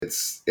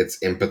It's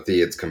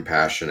empathy, it's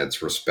compassion,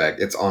 it's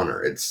respect, it's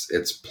honor.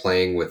 It's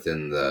playing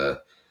within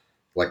the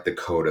like the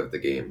code of the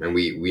game. And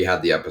we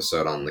had the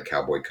episode on the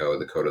Cowboy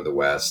Code, the code of the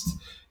West.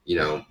 You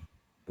know,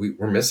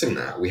 we're missing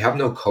that. We have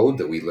no code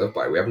that we live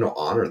by. We have no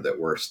honor that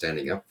we're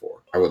standing up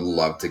for. I would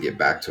love to get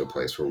back to a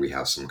place where we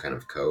have some kind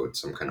of code,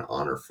 some kind of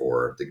honor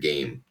for the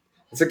game.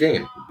 It's a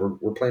game.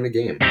 We're playing a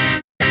game.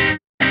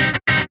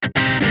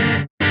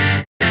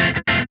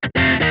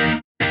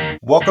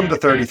 Welcome to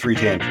 33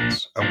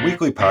 Tangents, a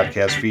weekly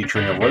podcast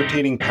featuring a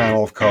rotating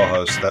panel of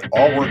co-hosts that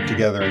all work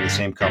together in the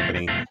same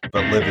company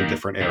but live in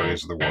different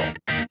areas of the world.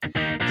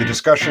 The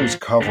discussions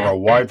cover a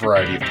wide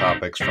variety of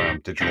topics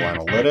from digital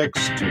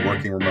analytics to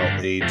working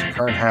remotely to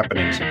current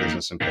happenings in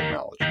business and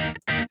technology.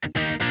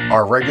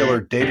 Our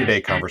regular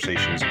day-to-day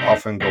conversations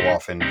often go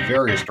off in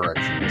various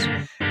directions,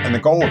 and the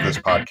goal of this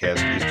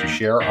podcast is to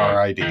share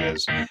our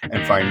ideas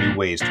and find new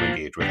ways to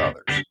engage with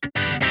others.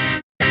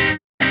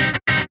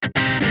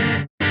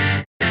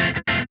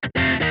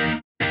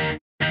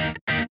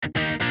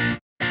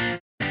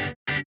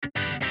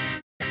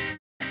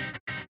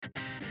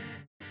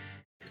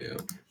 Yeah.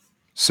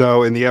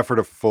 So, in the effort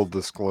of full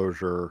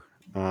disclosure,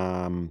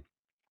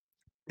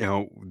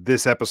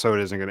 this episode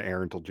isn't going to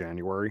air until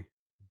January,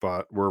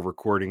 but we're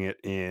recording it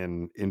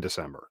in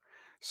December.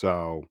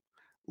 So,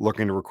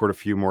 looking to record a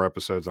few more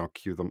episodes. I'll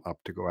queue them up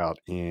to go out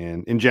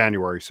in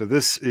January. So,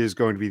 this is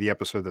going to be the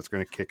episode that's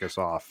going to kick us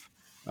off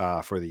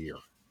for the year.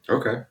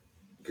 Okay.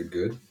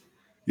 Good.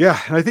 Yeah,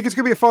 and I think it's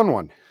going to be a fun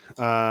one.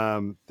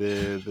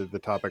 The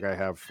topic I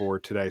have for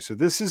today. So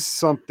this is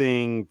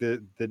something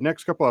that the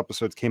next couple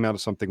episodes came out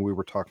of something we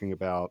were talking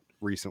about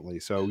recently.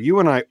 So you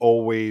and I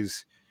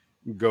always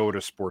go to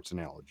sports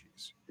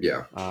analogies.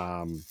 Yeah.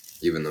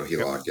 Even though Yeah.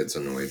 Helot gets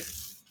annoyed.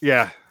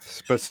 Yeah,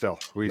 but still,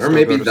 we Or still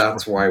maybe go to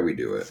that's why we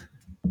do it.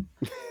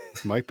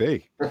 Might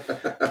be.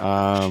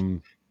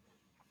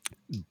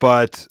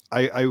 But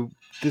I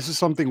this is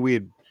something we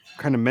had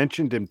kind of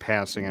mentioned in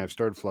passing. I've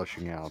started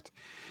fleshing out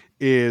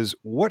is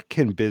what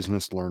can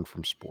business learn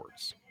from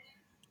sports?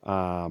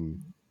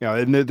 And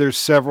there's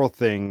several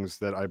things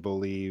that I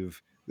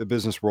believe the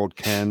business world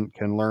can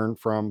learn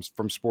from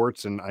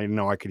sports. And I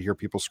know I could hear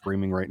people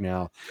screaming right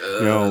now,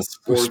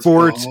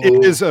 sports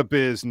is a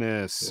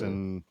business,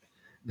 and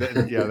that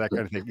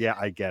kind of thing. Yeah,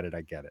 I get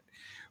it.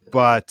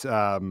 But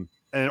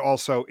and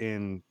also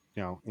in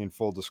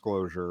full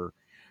disclosure,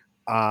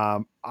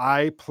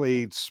 I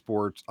played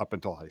sports up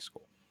until high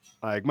school.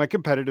 Like my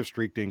competitive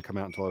streak didn't come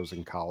out until I was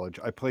in college.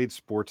 I played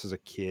sports as a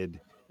kid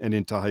and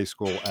into high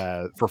school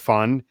for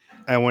fun.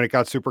 And when it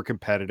got super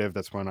competitive,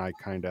 that's when I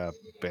kind of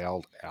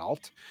bailed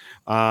out.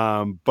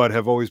 But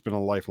have always been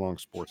a lifelong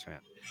sports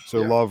fan.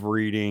 So love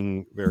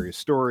reading various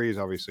stories,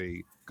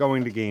 obviously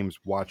going to games,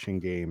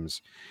 watching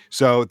games.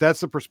 So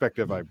that's the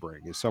perspective I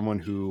bring is someone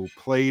who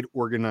played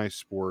organized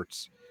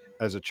sports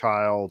as a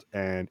child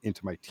and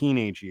into my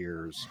teenage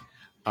years.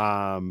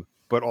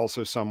 But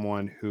also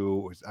someone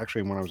who was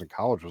actually, when I was in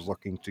college, was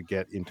looking to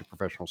get into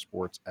professional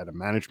sports at a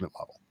management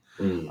level.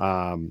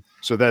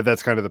 So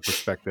that's kind of the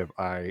perspective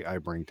I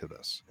bring to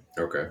this.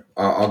 Okay.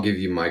 I'll give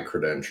you my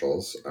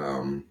credentials.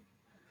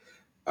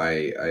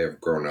 I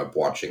have grown up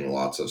watching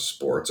lots of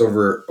sports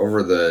over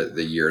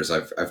the years.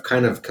 I've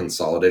kind of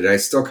consolidated. I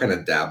still kind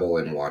of dabble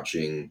in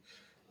watching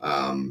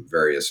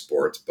various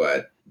sports,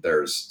 but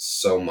there's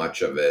so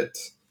much of it.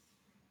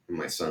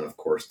 My son, of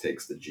course,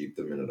 takes the Jeep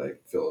the minute I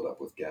fill it up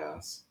with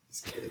gas.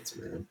 These kids,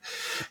 man.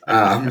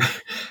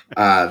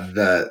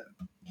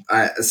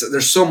 So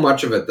there's so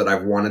much of it that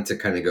I've wanted to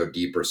kind of go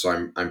deeper.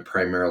 So I'm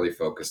primarily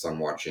focused on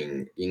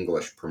watching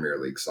English Premier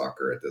League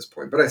soccer at this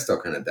point, but I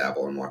still kind of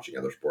dabble in watching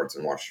other sports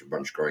and watched a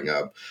bunch growing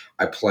up.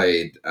 I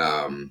played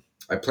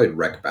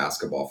rec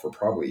basketball for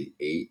probably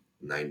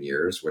 8-9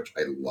 years, which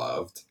I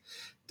loved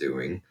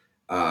doing.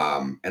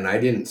 And I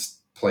didn't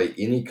play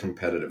any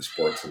competitive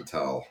sports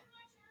until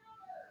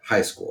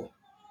high school.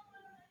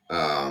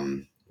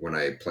 When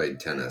I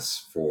played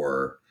tennis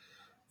for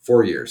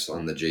 4 years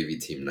on the JV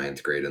team,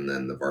 ninth grade, and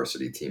then the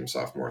varsity team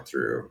sophomore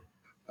through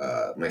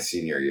my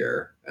senior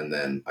year, and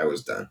then I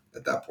was done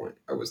at that point.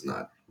 I was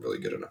not really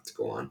good enough to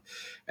go on,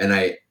 and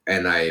I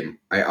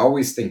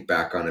always think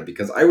back on it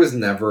because I was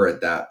never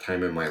at that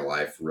time in my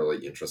life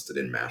really interested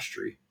in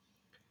mastery,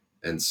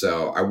 and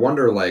so I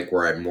wonder like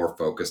where I'm more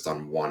focused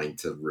on wanting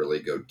to really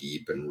go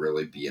deep and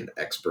really be an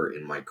expert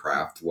in my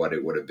craft, what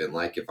it would have been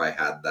like if I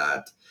had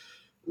that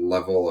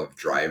level of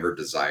drive or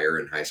desire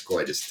in high school.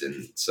 I just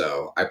didn't.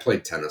 So I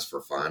played tennis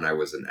for fun. I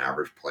was an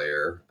average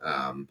player.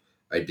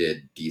 I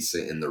did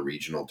decent in the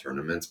regional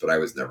tournaments, but I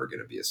was never going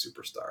to be a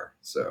superstar.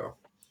 So,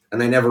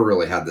 and I never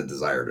really had the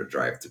desire to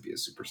drive to be a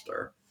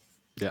superstar.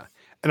 Yeah.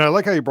 And I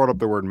like how you brought up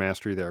the word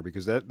mastery there,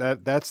 because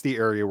that's the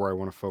area where I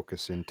want to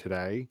focus in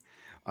today.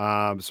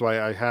 So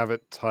I have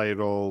it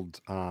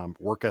titled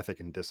work ethic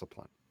and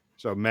discipline.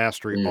 So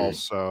mastery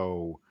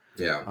also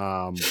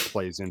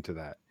plays into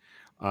that.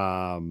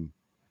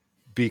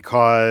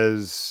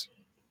 Because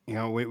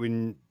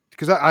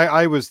because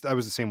I was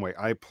the same way.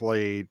 I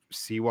played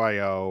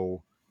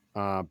CYO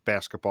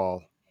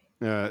basketball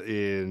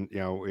in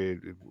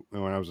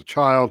when I was a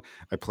child.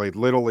 I played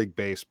little league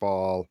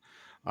baseball,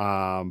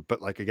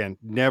 but like again,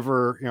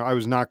 never. I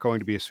was not going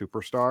to be a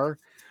superstar,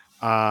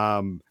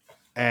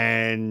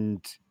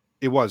 and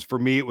it was for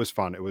me. It was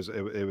fun. It was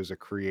a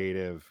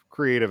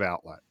creative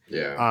outlet.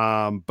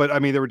 Yeah. But I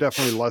mean, there were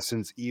definitely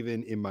lessons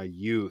even in my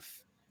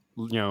youth.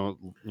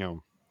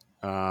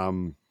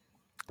 Um,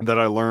 that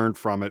I learned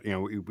from it,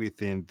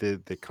 within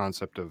the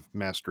concept of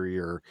mastery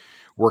or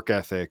work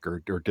ethic or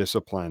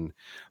discipline.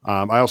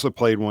 I also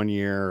played 1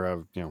 year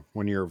of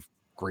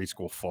grade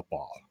school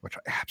football, which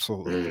I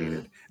absolutely Mm.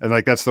 hated. And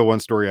like that's the one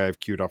story I have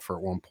queued up for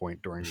at one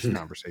point during this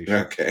conversation.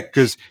 Okay.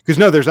 Because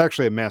no, there's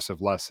actually a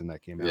massive lesson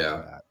that came out of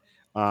Yeah. that.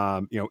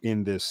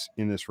 In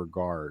this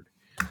regard.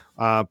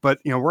 But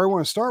where I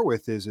want to start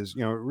with is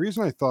the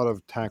reason I thought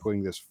of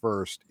tackling this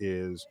first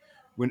is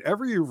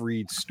whenever you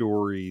read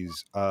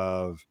stories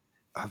of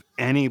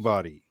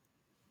anybody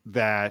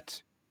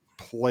that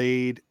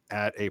played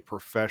at a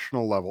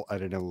professional level,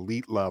 at an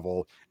elite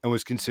level, and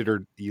was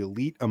considered the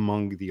elite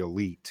among the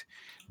elite,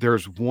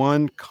 there's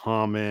one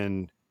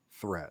common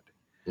thread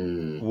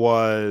Mm.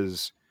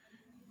 was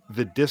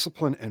the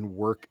discipline and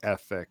work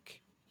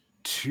ethic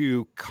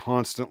to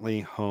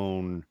constantly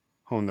hone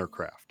their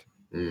craft.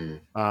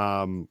 Mm.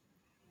 Um,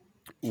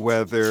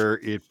 whether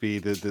it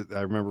be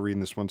I remember reading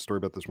this one story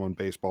about this one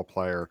baseball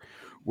player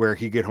where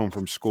he'd get home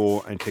from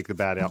school and take the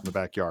bat out in the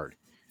backyard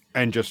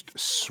and just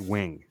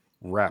swing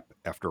rep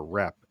after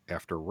rep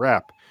after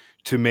rep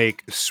to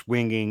make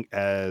swinging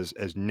as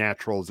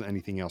natural as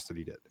anything else that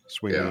he did,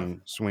 Yeah.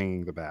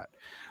 swinging the bat.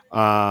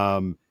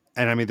 And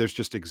I mean there's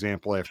just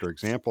example after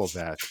example of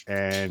that,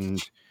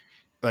 and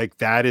like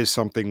that is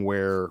something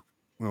where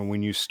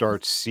when you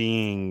start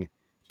seeing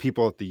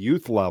people at the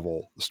youth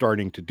level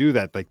starting to do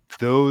that, like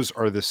those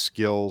are the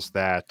skills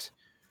that's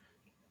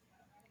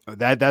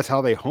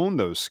how they hone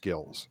those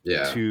skills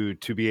Yeah.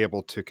 to be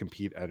able to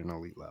compete at an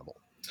elite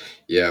level.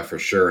 Yeah, for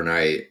sure. And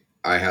I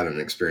had an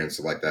experience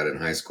like that in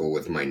high school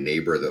with my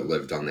neighbor that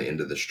lived on the end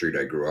of the street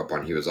I grew up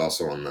on. He was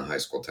also on the high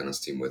school tennis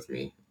team with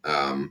me.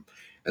 And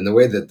the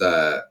way that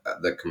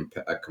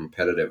a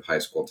competitive high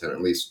school tennis,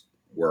 at least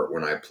where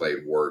when I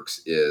played,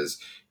 works is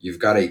you've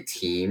got a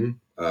team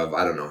of,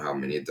 I don't know how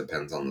many, it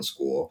depends on the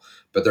school,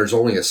 but there's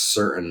only a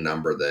certain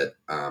number that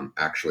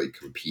actually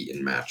compete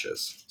in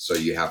matches. So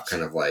you have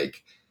kind of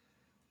like,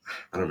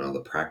 I don't know, the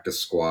practice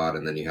squad,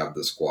 and then you have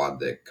the squad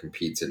that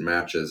competes in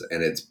matches,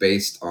 and it's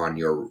based on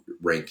your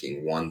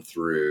ranking 1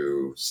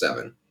 through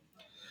 7.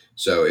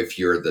 So if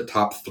you're the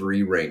top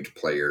 3 ranked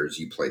players,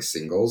 you play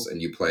singles,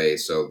 and you play.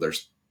 So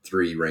there's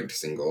 3 ranked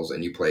singles,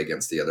 and you play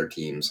against the other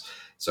teams.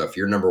 So if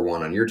you're number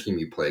 1 on your team,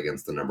 you play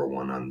against the number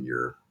 1 on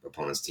your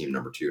opponent's team,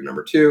 number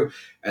two,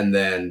 and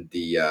then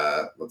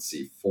the let's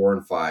see, 4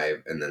 and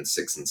 5, and then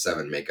 6 and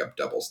 7 make up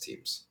doubles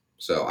teams.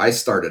 So I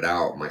started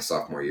out my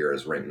sophomore year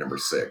as ranked number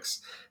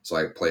 6, so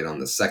I played on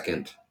the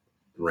second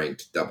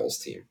ranked doubles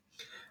team.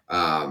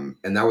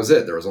 And that was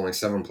it. There was only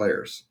 7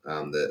 players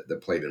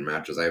that played in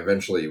matches. I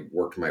eventually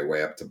worked my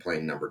way up to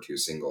playing number 2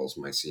 singles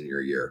my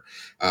senior year.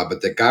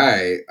 But the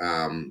guy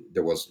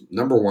that was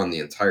number 1 the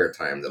entire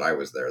time that I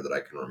was there, that I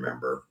can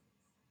remember,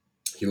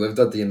 he lived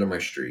at the end of my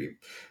street.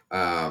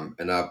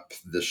 And up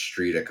the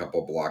street a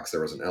couple blocks,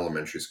 there was an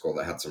elementary school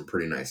that had some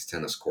pretty nice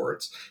tennis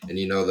courts. And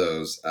you know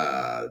those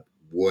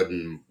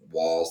wooden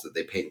walls that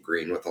they paint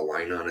green with a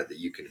line on it that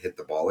you can hit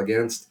the ball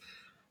against?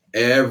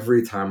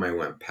 Every time I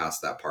went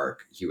past that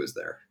park, he was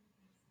there,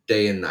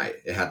 day and night.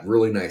 It had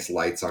really nice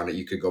lights on it.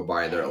 You could go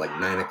by there at like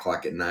 9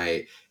 o'clock at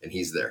night, and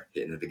he's there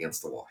hitting it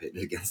against the wall,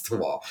 hitting it against the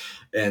wall.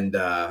 And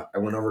I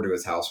went over to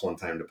his house one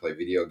time to play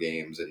video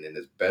games, and in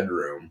his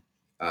bedroom,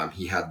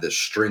 he had this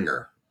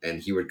stringer,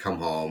 and he would come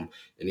home.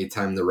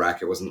 Anytime the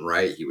racket wasn't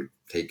right, he would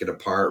take it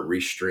apart,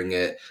 restring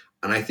it.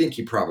 And I think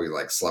he probably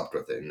like slept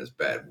with it in his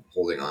bed,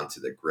 holding on to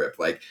the grip.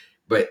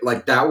 But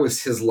like that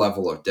was his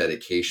level of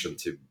dedication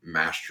to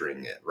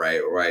mastering it,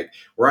 right? Right,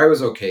 where I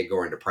was okay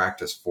going to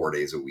practice 4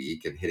 days a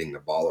week and hitting the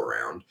ball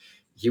around.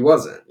 He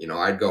wasn't.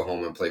 I'd go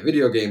home and play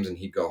video games, and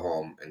he'd go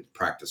home and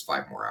practice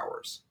 5 more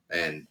hours.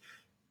 And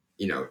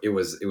it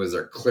was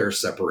a clear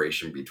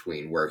separation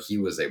between where he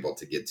was able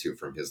to get to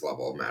from his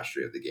level of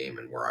mastery of the game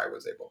and where I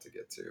was able to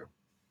get to.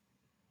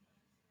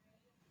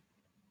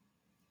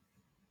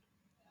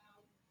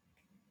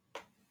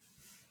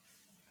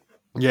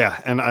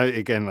 Yeah, and I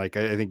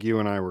think you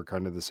and I were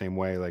kind of the same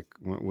way. Like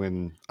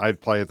when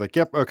I'd play, it's like,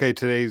 yep, okay,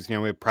 today's we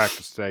have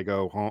practice today.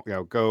 Go home,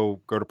 go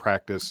to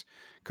practice,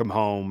 come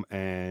home,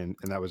 and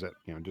that was it.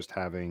 Just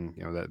having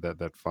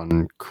that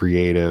fun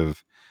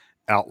creative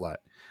outlet.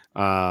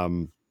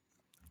 Um,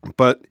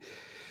 but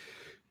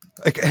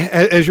like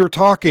as you're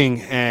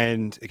talking,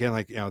 and again,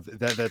 like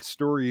that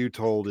story you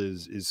told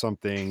is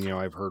something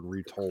I've heard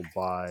retold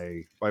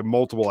by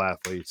multiple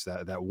athletes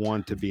that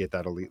want to be at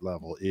that elite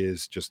level,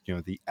 is just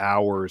the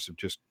hours of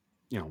just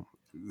you know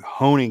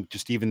honing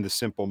just even the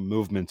simple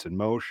movements and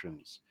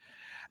motions.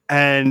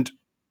 And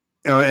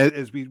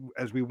as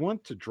we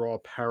want to draw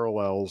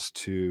parallels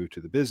to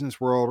the business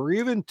world, or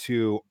even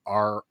to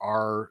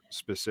our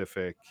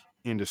specific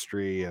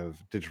industry of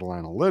digital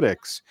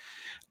analytics,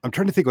 I'm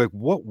trying to think like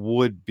what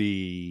would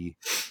be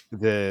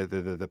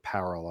the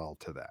parallel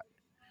to that.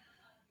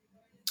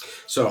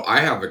 So I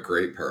have a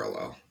great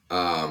parallel.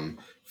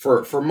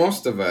 For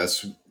most of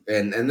us,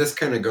 and this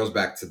kind of goes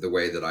back to the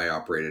way that I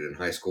operated in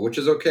high school, which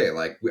is okay.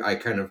 Like I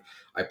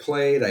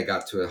played, I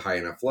got to a high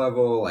enough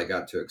level, I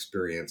got to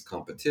experience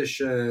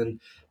competition,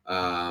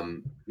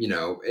 and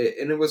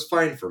it was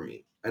fine for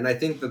me. And I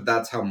think that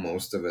that's how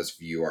most of us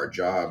view our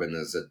job. And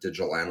as a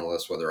digital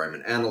analyst, whether I'm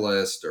an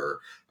analyst or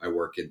I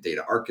work in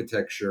data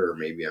architecture, or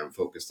maybe I'm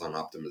focused on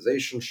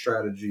optimization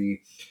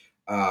strategy,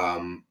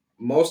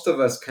 most of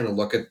us kind of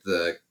look at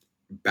the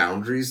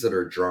boundaries that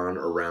are drawn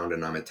around,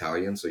 and I'm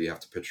Italian, so you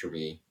have to picture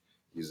me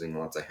using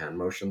lots of hand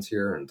motions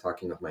here and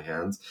talking with my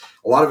hands.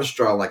 A lot of us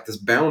draw like this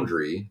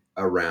boundary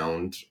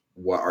around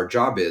what our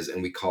job is,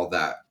 and we call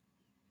that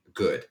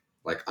good.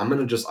 Like, I'm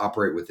going to just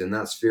operate within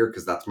that sphere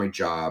because that's my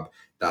job.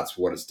 That's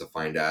what it's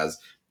defined as.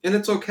 And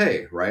it's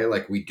okay, right?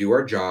 Like, we do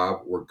our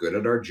job. We're good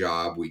at our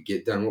job. We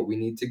get done what we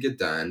need to get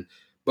done.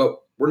 But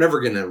we're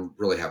never going to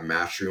really have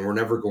mastery. And we're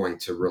never going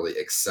to really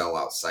excel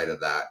outside of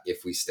that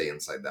if we stay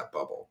inside that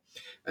bubble.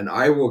 And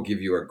I will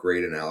give you a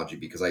great analogy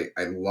because I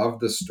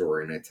love this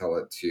story and I tell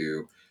it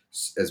to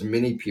as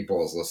many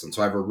people as listen.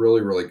 So I have a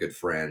really, really good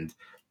friend,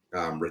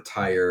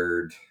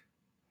 retired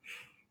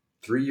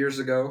 3 years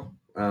ago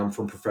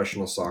from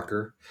professional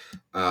soccer.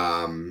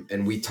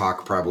 And we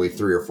talk probably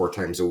 3 or 4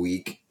 times a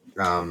week.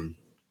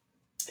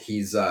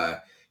 He's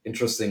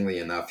interestingly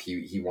enough,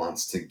 he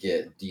wants to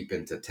get deep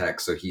into tech.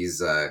 So he's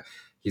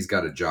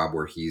got a job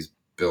where he's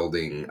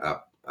building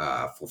up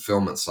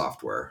fulfillment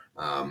software.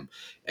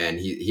 And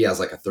he has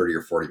like a 30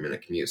 or 40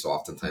 minute commute. So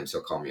oftentimes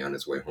he'll call me on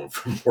his way home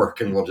from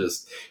work and we'll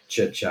just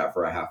chit chat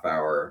for a half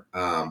hour.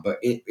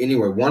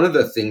 Anyway, one of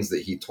the things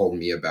that he told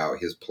me about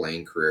his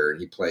playing career,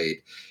 and he played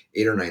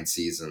 8 or 9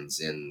 seasons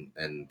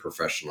in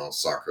professional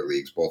soccer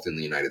leagues, both in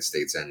the United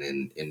States and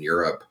in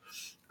Europe.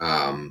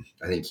 I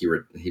think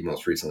he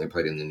most recently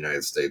played in the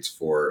United States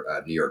for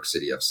New York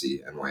City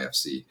FC,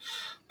 NYFC.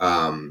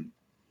 Um,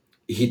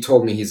 he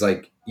told me, he's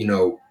like,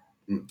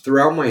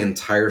 throughout my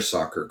entire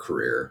soccer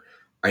career,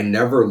 I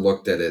never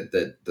looked at it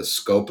that the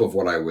scope of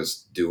what I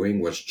was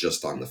doing was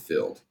just on the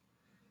field.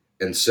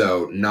 And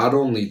so not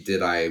only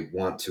did I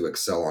want to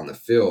excel on the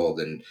field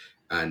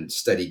and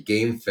study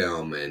game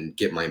film and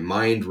get my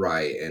mind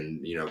right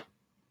and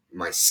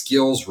my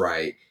skills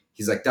right,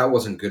 he's like, that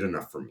wasn't good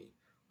enough for me.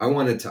 I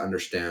wanted to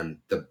understand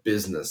the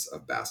business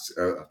of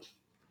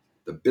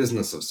the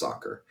business of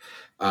soccer,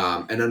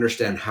 and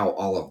understand how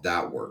all of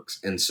that works.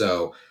 And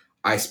so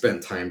I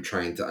spent time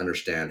trying to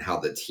understand how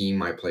the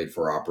team I played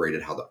for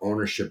operated, how the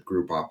ownership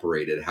group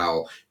operated,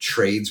 how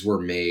trades were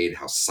made,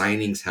 how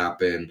signings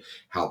happened,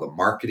 how the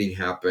marketing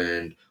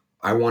happened.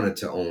 I wanted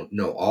to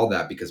know all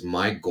that because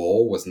my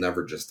goal was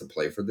never just to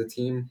play for the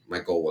team. My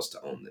goal was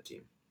to own the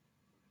team.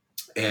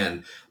 And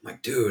I'm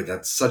like, dude,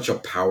 that's such a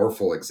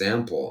powerful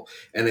example.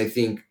 And I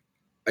think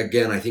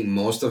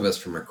most of us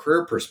from a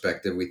career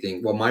perspective, we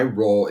think, well, my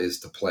role is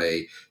to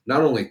play,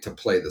 not only to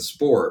play the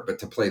sport, but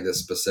to play this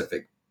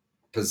specific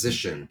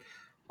position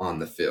on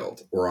the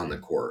field or on the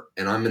court.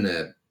 And I'm going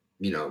to,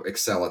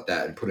 excel at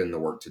that and put in the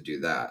work to do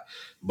that.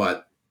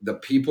 But the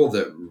people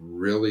that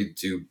really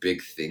do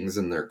big things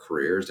in their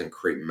careers and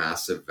create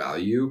massive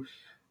value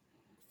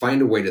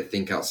find a way to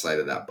think outside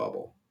of that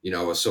bubble.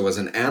 So as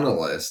an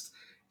analyst,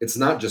 it's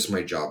not just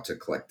my job to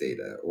collect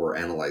data or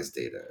analyze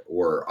data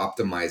or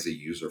optimize a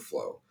user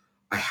flow.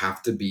 I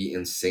have to be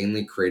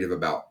insanely creative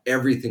about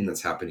everything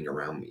that's happening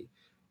around me.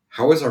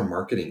 How is our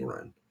marketing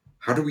run?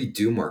 How do we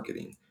do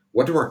marketing?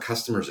 What do our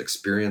customers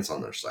experience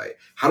on their site?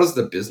 How does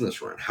the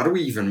business run? How do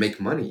we even make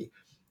money?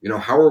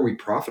 How are we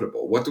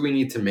profitable? What do we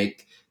need to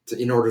make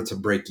in order to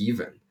break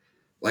even?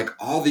 Like,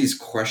 all these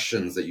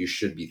questions that you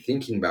should be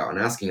thinking about and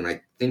asking. And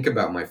I think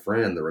about my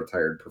friend, the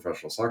retired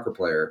professional soccer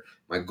player.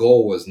 My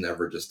goal was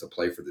never just to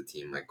play for the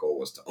team. My goal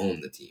was to own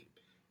the team.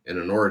 And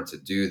in order to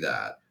do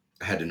that,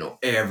 I had to know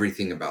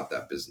everything about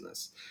that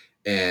business.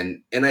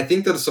 And I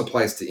think that this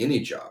applies to any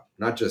job,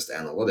 not just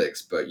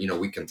analytics, but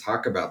we can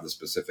talk about the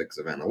specifics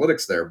of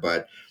analytics there,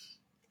 but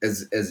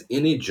as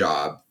any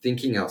job,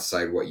 thinking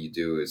outside what you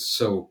do is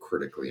so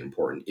critically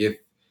important if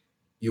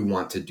you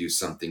want to do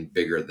something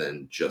bigger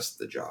than just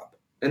the job.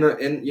 And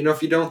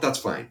if you don't, that's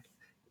fine.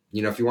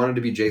 If you wanted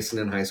to be Jason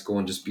in high school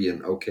and just be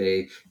an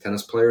okay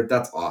tennis player,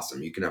 that's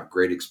awesome. You can have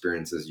great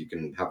experiences. You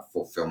can have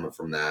fulfillment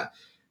from that.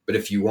 But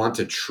if you want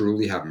to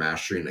truly have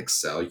mastery and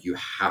excel, you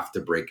have to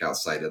break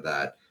outside of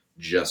that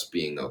just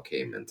being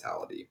okay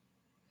mentality.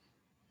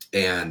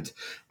 And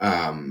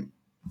I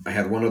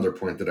had one other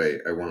point that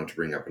I wanted to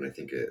bring up, and I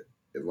think it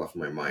left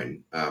my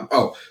mind. I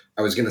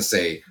was going to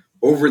say,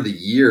 over the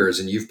years,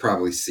 and you've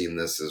probably seen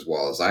this as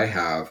well as I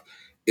have,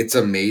 it's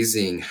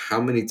amazing how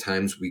many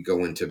times we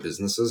go into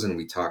businesses and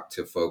we talk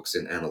to folks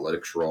in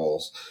analytics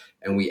roles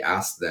and we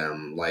ask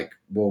them, like,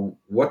 well,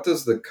 what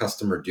does the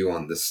customer do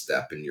on this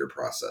step in your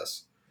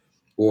process?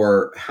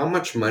 Or how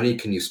much money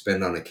can you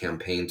spend on a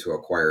campaign to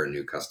acquire a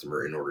new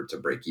customer in order to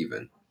break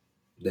even?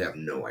 They have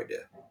no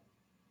idea.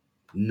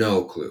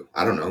 No clue.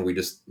 I don't know. We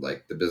just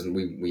like the business.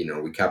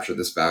 We capture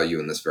this value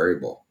in this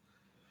variable.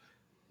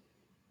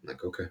 I'm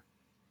like, okay,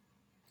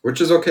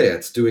 which is okay.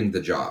 It's doing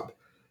the job.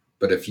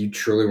 But if you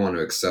truly want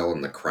to excel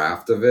in the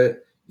craft of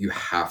it, you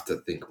have to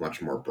think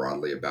much more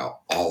broadly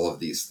about all of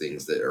these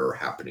things that are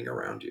happening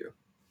around you.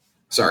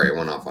 Sorry, I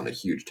went off on a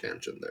huge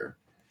tangent there.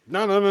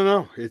 No, no, no,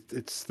 no.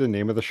 It's the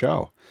name of the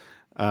show.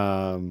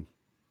 Um,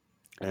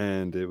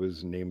 and it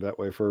was named that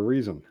way for a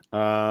reason.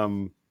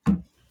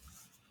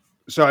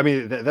 So I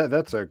mean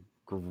that's a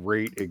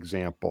great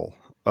example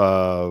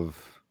of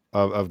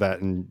that,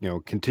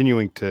 and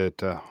continuing to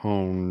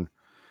hone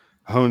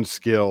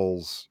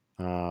skills.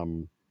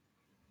 Not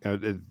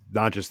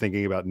just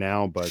thinking about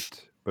now, but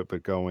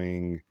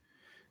going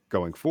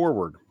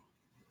forward.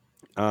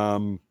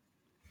 Um,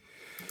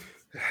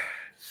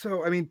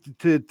 so I mean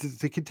to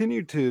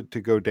continue to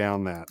go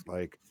down that,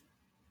 like,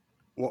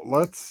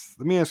 let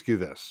me ask you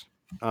this.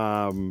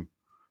 Um,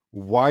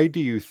 why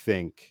do you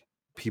think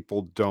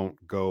people don't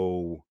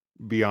go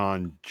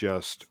beyond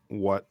just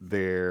what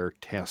they're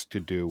tasked to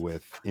do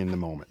with in the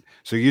moment?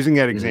 So using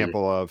that Hmm.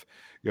 example of,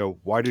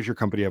 why does your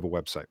company have a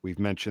website? We've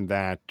mentioned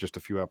that just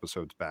a few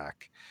episodes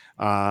back.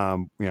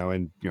 And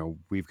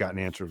we've gotten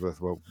answers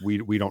with, well,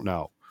 we don't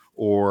know.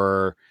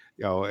 Or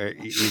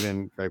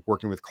even like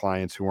working with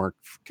clients who aren't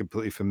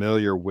completely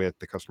familiar with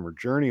the customer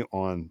journey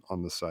on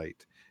the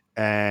site.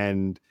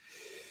 And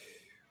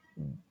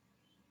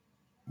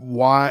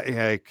why,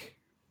 like,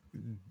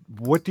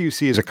 what do you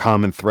see as a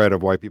common thread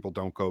of why people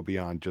don't go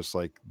beyond just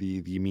like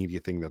the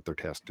immediate thing that they're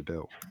tasked to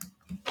do?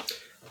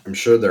 I'm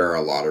sure there are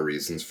a lot of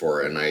reasons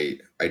for it, and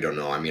I don't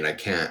know. I mean, I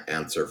can't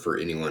answer for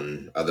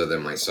anyone other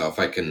than myself.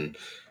 I can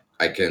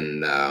take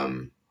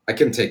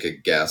a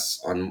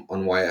guess on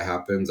why it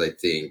happens. I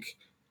think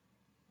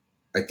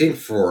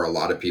for a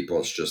lot of people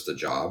it's just a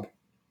job,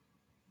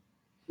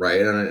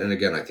 right? And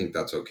again, I think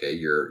that's okay.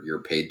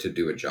 You're paid to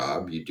do a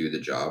job. You do the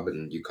job,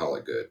 and you call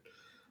it good.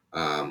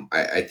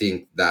 I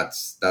think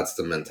that's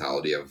the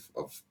mentality of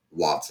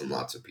lots and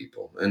lots of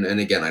people. And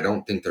again, I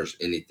don't think there's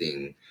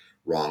anything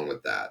wrong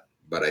with that.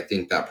 But I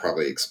think that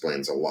probably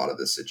explains a lot of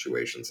the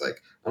situations.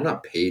 Like, I'm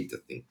not paid to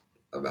think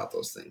about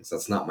those things.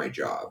 That's not my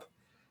job,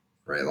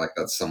 right? Like,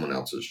 that's someone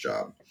else's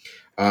job.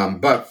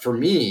 But for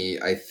me,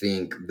 I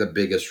think the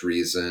biggest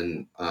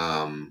reason,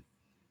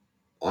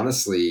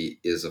 honestly,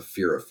 is a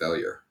fear of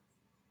failure.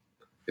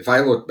 If I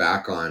look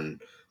back on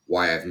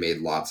why I've made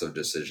lots of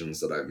decisions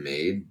that I've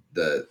made,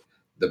 the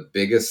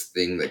biggest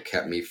thing that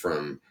kept me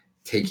from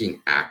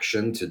taking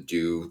action to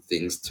do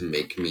things to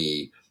make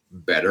me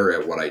better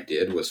at what I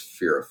did was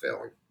fear of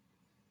failing.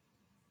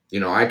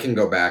 I can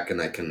go back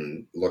and I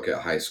can look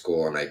at high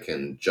school and I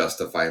can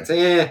justify and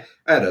say,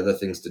 I had other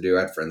things to do.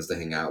 I had friends to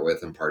hang out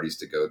with and parties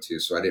to go to.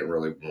 So I didn't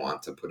really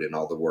want to put in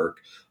all the work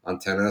on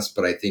tennis.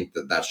 But I think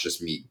that that's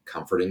just me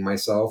comforting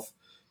myself.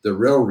 The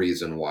real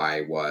reason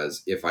why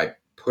was if I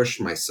pushed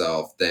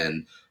myself,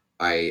 then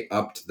I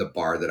upped the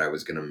bar that I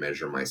was going to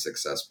measure my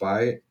success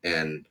by.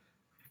 And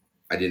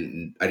I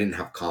didn't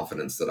have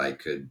confidence that I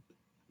could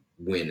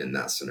win in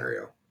that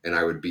scenario. And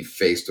I would be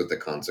faced with the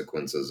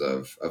consequences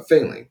of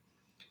failing.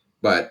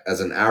 But as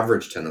an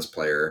average tennis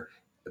player,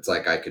 it's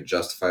like I could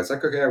justify. It's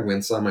like, okay, I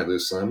win some, I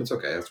lose some. It's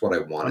okay. That's what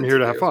I I'm wanted here to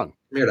to have do. fun.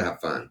 I'm here to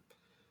have fun.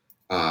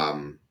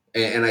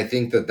 And I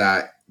think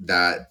that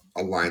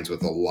aligns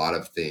with a lot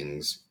of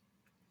things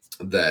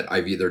that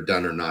I've either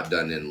done or not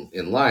done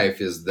in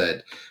life. Is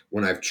that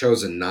when I've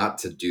chosen not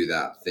to do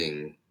that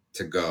thing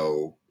to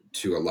go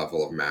to a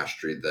level of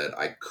mastery that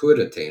I could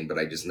attain, but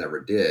I just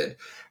never did.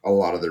 A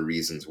lot of the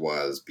reasons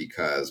was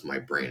because my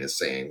brain is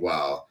saying,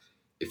 well,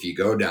 if you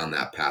go down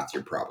that path,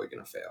 you're probably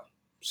going to fail.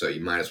 So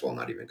you might as well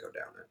not even go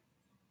down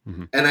it.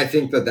 Mhm. And I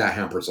think that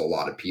hampers a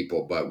lot of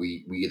people, but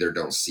we either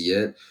don't see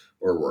it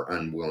or we're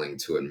unwilling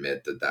to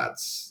admit that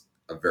that's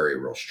a very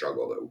real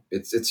struggle. Though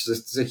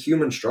it's a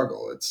human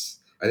struggle.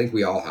 I think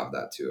we all have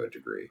that to a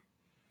degree.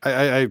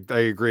 I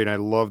agree, and I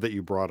love that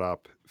you brought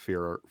up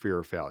fear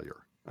of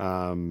failure.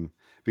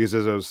 Because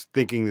as I was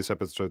thinking this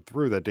episode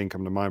through, that didn't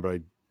come to mind,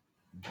 but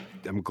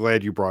I'm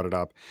glad you brought it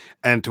up.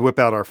 And to whip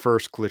out our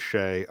first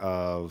cliche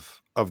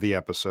of the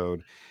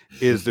episode,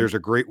 is there's a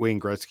great Wayne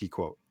Gretzky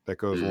quote that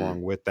goes Mm,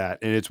 along with that,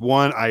 and it's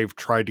one I've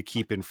tried to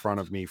keep in front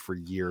of me for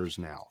years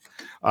now,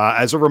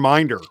 as a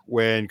reminder.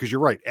 Because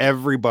you're right,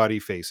 everybody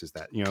faces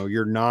that.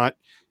 You're not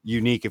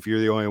unique if you're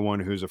the only one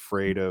who's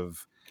afraid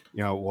of,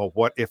 well,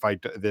 what if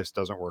this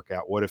doesn't work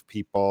out? What if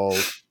people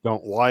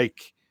don't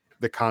like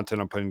the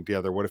content I'm putting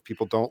together? What if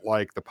people don't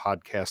like the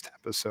podcast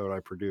episode I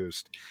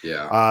produced?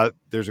 yeah.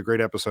 There's a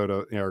great episode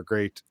of, a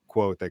great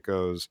quote that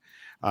goes,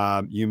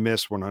 "You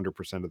miss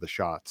 100% of the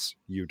shots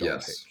you don't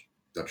Yes. take."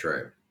 That's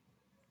right.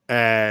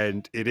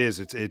 And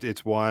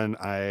it's one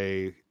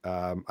I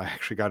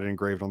actually got it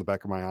engraved on the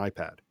back of my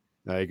iPad.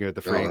 I get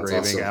the free Oh, that's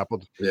engraving awesome.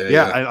 Apple. Yeah,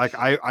 Yeah,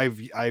 yeah,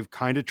 I've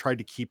kind of tried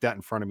to keep that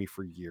in front of me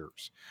for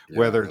years, yeah.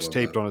 whether I it's love that.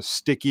 taped on a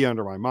sticky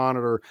under my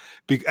monitor,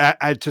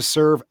 to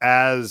serve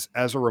as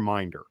a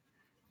reminder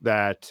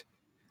that,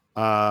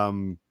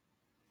 um,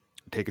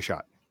 take a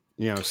shot,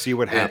 see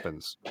what And,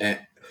 happens. and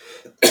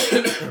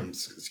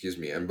Excuse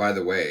me. And by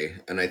the way,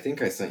 and I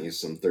think I sent you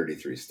some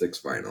 33 sticks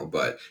vinyl,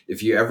 but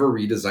if you ever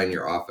redesign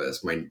your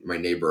office, my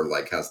neighbor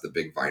like has the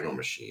big vinyl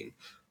machine.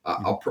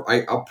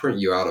 Mhm. I'll print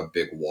you out a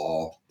big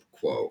wall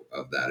quote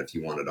of that if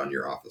you want it on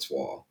your office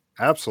wall.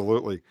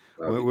 Absolutely.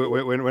 That would When, be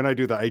cool. when I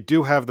do that, I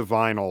do have the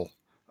vinyl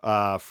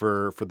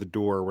for the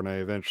door when I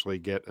eventually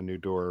get a new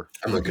door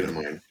I'm put looking at in.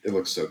 mine. It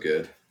looks so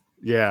good.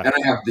 Yeah, And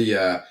I have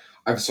the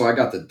I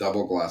got the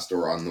double glass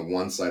door. On the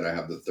one side I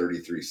have the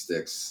 33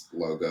 sticks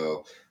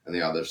logo, and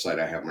the other side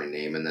I have my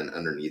name, and then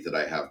underneath it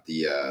I have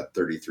the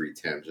 33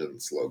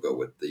 tangents logo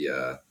with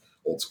the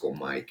old school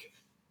mic.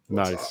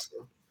 Looks nice.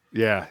 awesome.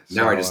 Yeah,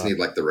 Now I so just need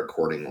like the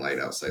recording light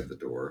outside the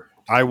door.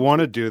 I So want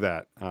to do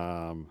that.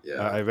 yeah,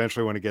 I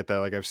eventually want to get that.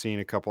 Like I've seen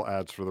a couple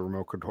ads for the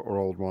remote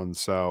controlled ones,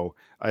 so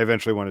I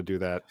eventually want to do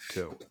that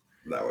too.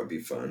 that would be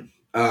fun.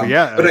 But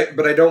yeah,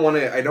 But I don't want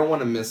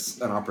to miss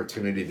an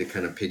opportunity to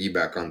kind of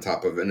piggyback on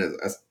top of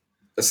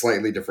a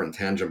slightly different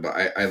tangent. But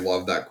I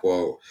love that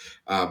quote.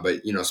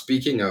 But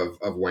speaking of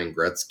Wayne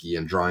Gretzky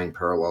and drawing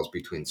parallels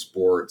between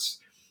sports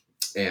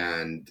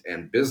and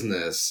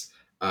business,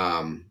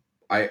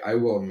 I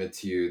will admit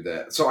to you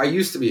that so I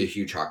used to be a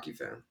huge hockey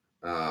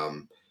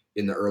fan.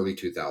 In the early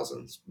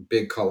 2000s,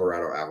 big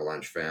Colorado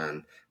Avalanche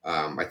fan.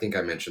 I think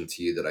I mentioned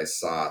to you that I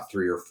saw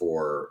three or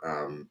four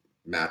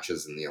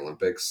matches in the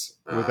Olympics.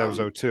 that was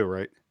 '02,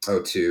 right?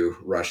 '02,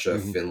 Russia,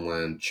 Hmm.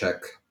 Finland,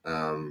 Czech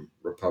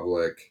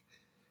Republic,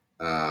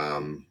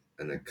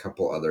 and a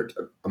couple other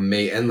and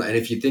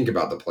if you think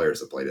about the players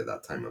that played at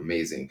that time,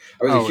 amazing.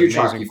 I was a Oh, huge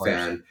amazing hockey players.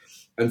 fan.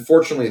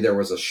 Unfortunately, there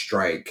was a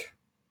strike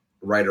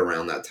right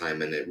around that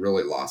time, and it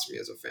really lost me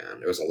as a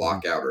fan. It was a Hmm.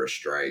 lockout or a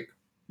strike.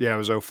 Yeah, it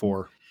was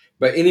 '04.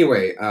 But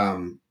anyway,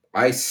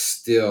 I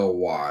still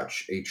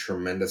watch a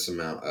tremendous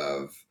amount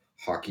of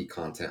hockey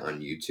content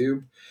on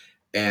YouTube,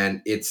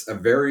 and it's a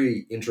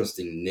very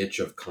interesting niche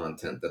of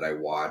content that I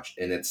watch,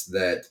 and it's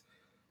that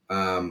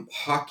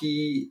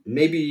hockey,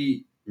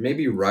 maybe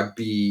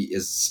rugby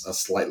is a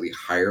slightly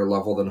higher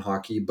level than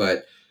hockey,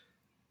 but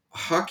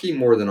hockey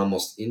more than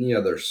almost any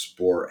other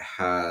sport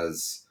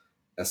has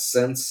a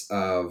sense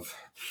of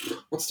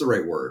what's the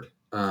right word?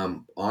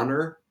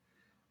 Honor,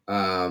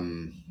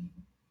 um,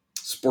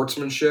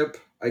 sportsmanship.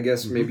 I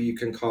guess Hmm. maybe you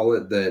can call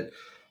it that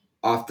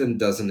often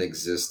doesn't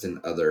exist in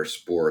other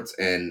sports,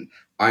 and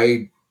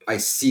I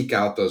seek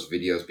out those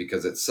videos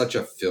because it's such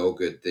a feel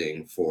good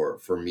thing for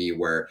me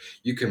where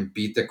you can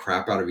beat the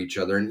crap out of each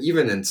other. And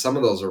even in some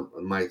of those are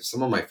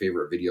some of my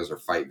favorite videos are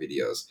fight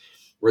videos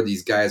where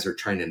these guys are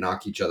trying to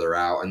knock each other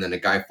out, and then a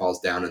guy falls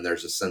down and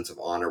there's a sense of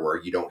honor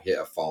where you don't hit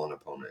a fallen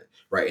opponent,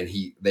 right? And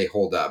they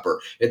hold up, or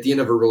at the end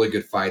of a really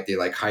good fight they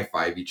like high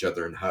five each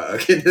other and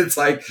hug and it's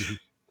like Hmm.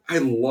 I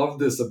love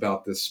this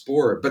about this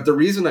sport. But the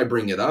reason I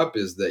bring it up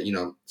is that,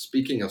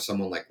 speaking of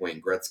someone like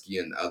Wayne Gretzky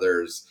and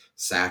others,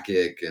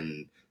 Sakic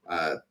and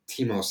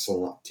Timo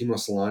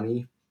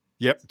Solani,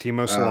 Yep,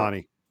 Timo uh,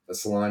 Solani.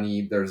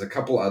 Solani, there's a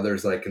couple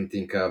others that I can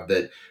think of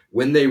that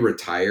when they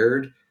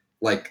retired,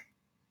 like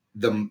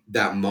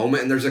that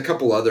moment, and there's a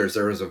couple others.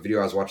 There was a video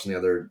I was watching the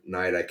other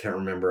night. I can't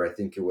remember. I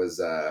think it was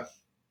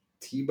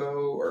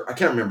Tebow, or I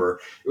can't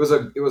remember. It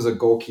was a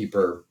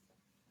goalkeeper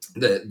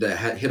that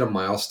had hit a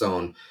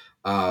milestone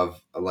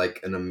of like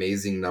an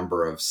amazing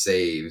number of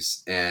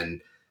saves,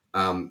 and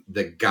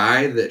the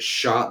guy that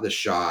shot the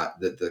shot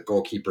that the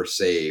goalkeeper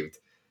saved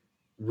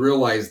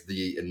realized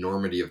the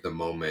enormity of the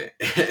moment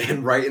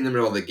and right in the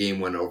middle of the game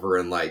went over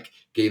and like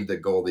gave the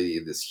goalie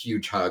this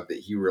huge hug that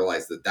he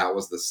realized that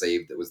was the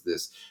save, that was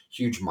this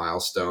huge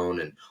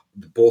milestone. And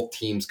both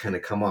teams kind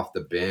of come off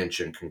the bench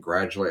and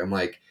congratulate. I'm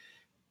like,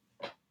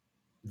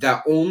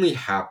 that only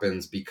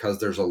happens because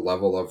there's a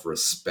level of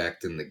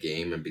respect in the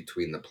game and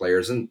between the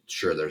players. And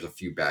sure, there's a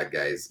few bad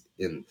guys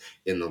in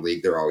the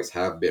league, there always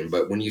have been,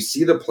 but when you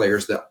see the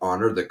players that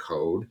honor the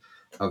code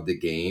of the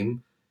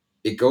game,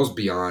 it goes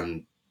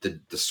beyond the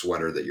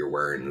sweater that you're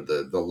wearing,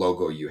 the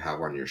logo you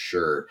have on your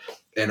shirt.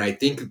 And I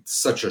think it's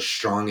such a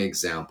strong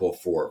example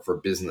for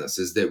business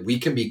is that we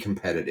can be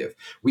competitive,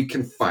 we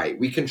can fight,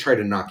 we can try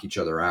to knock each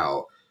other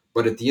out,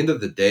 but at the end of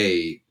the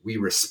day we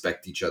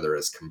respect each other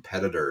as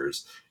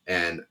competitors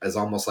and as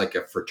almost like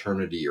a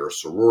fraternity or a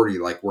sorority,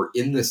 like we're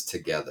in this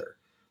together.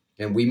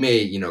 And we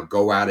may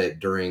go at it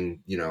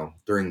during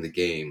the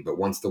game, but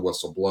once the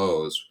whistle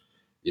blows,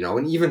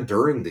 and even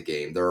during the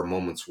game there are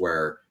moments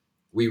where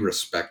we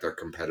respect our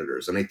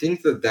competitors. And I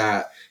think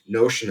that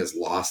notion is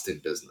lost in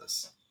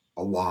business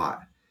a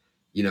lot.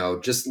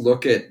 Just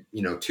look at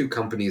two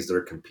companies that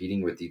are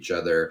competing with each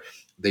other.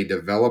 They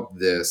develop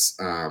this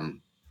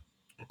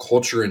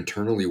culture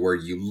internally where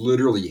you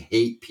literally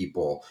hate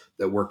people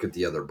that work at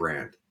the other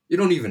brand. You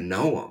don't even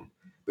know them,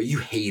 but you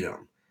hate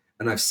them.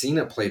 And I've seen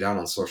it played out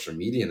on social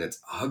media, and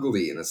it's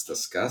ugly and it's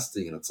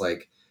disgusting. And it's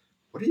like,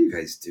 what are you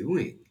guys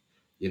doing?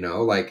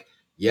 Like,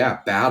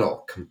 yeah,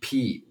 battle,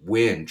 compete,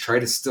 win, try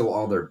to steal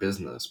all their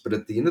business. But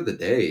at the end of the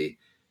day,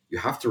 you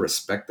have to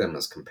respect them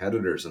as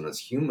competitors and as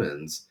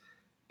humans.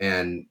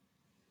 And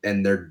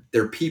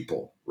they're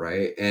people,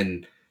 right?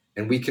 And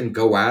we can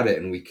go at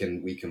it and we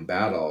can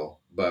battle,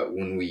 But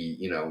when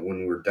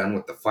when we're done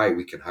with the fight,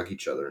 we can hug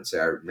each other and say,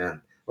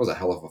 man, that was a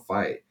hell of a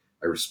fight.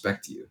 I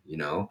respect you,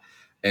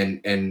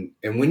 and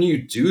when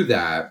you do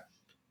that,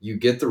 you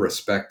get the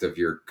respect of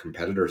your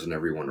competitors and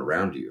everyone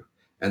around you.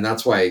 And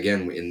that's why,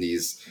 again, and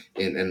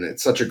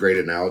it's such a great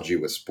analogy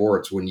with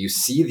sports. When you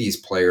see these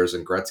players,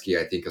 and Gretzky,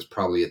 I think, is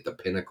probably at the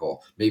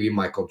pinnacle, maybe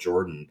Michael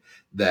Jordan,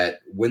 that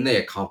when they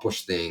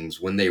accomplish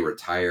things, when they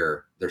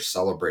retire, they're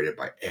celebrated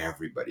by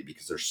everybody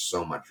because there's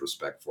so much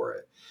respect for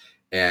it.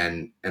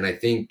 And I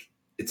think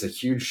it's a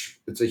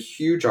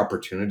huge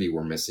opportunity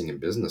we're missing in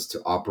business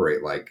to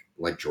operate like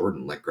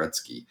Jordan, like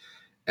Gretzky,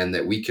 and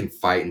that we can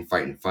fight and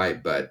fight and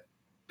fight, but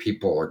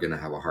people are going to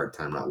have a hard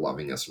time not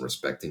loving us and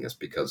respecting us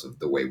because of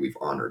the way we've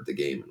honored the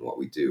game and what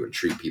we do and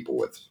treat people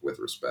with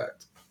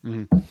respect.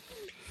 Mm-hmm.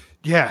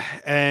 Yeah,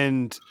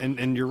 and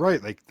you're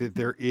right. Like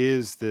there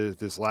is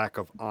this lack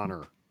of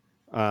honor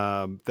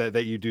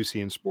that you do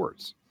see in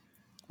sports.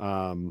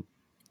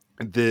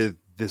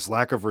 This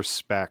lack of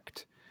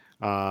respect,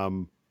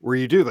 where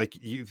you do like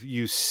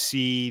you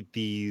see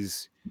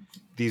these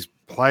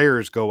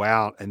players go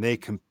out and they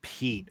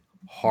compete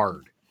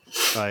hard,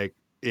 like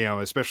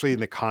especially in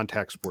the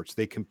contact sports,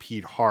 they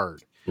compete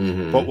hard. But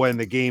Mm-hmm. when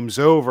the game's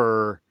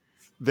over,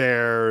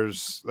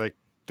 there's like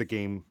the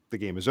game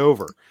is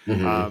over.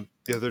 Mm-hmm.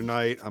 The other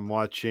night, I'm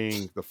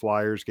watching the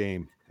Flyers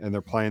game, and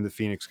they're playing the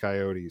Phoenix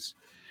Coyotes,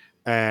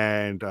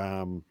 and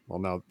well,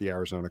 now the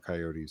Arizona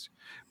Coyotes.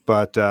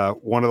 But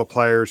one of the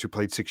players who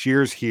played 6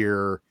 years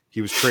here,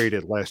 he was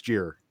traded last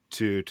year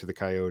to the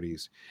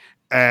Coyotes,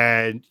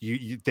 and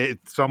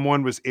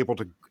someone was able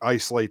to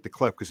isolate the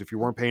clip because if you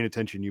weren't paying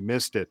attention, you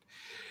missed it.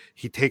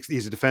 He's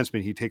a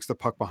defenseman. He takes the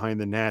puck behind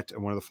the net,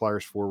 and one of the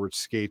Flyers forwards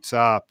skates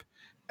up,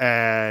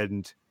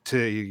 and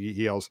he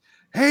yells,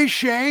 "Hey,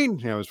 Shane!"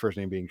 His first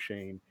name being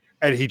Shane,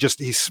 and he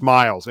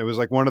smiles. It was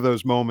like one of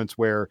those moments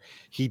where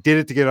he did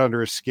it to get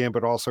under his skin,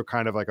 but also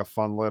kind of like a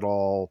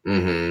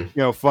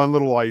Mm-hmm. fun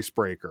little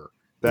icebreaker.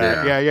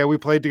 That Yeah. yeah, we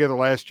played together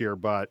last year,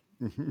 but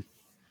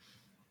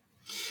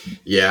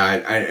Yeah,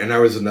 and I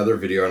was another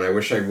video, and I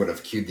wish I would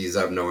have queued these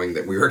up knowing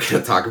that we were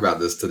going to talk about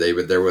this today.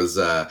 But there was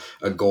a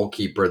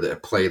goalkeeper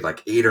that played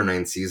like 8 or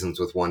 9 seasons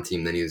with one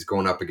team. Then he was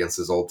going up against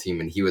his old team,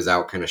 and he was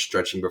out kind of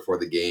stretching before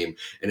the game.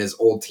 And his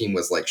old team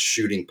was like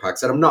shooting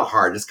pucks at him, not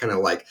hard, just kind of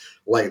like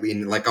lightly.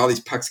 And like all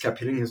these pucks kept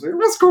hitting him. He's like,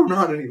 "What's going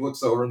on?" And he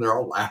looks over, and they're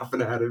all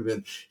laughing at him,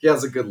 and he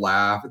has a good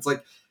laugh. It's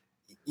like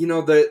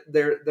that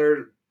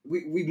they're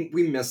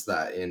we miss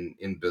that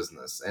in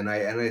business, and I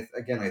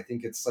again, I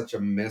think it's such a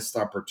missed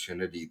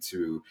opportunity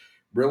to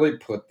really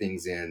put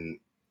things in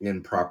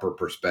proper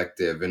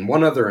perspective. And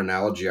one other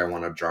analogy I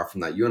want to draw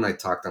from that, you and I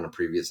talked on a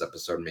previous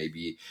episode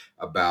maybe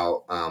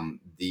about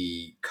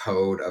the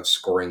code of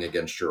scoring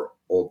against your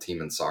old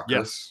team in soccer.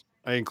 yes,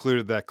 I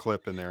included that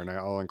clip in there, and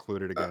I'll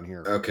include it again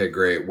here. Okay,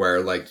 great.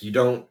 Where like you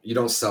don't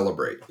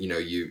celebrate.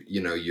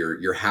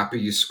 You're happy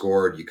you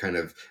scored. You kind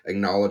of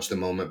acknowledge the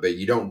moment, but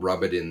you don't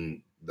rub it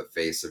in the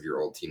face of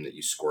your old team that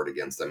you scored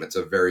against them. It's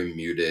a very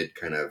muted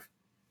kind of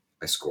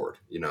I scored.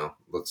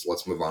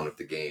 Let's move on with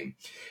the game.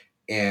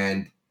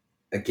 And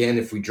again,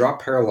 if we draw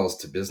parallels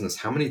to business,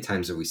 how many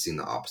times have we seen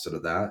the opposite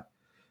of that?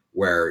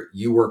 Where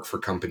you work for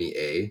company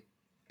A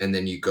and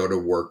then you go to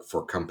work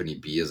for company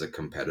B as a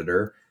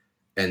competitor,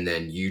 and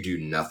then you do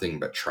nothing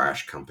but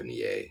trash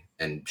company A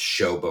and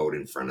showboat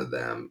in front of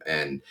them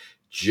and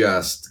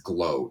just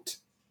gloat.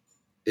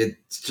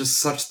 It's just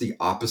such the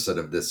opposite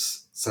of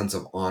this sense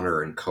of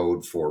honor and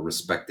code for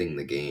respecting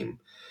the game.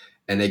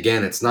 And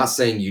again, it's not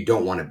saying you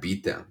don't want to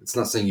beat them. It's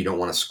not saying you don't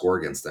want to score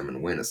against them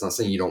and win. It's not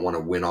saying you don't want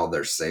to win all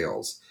their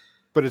sales.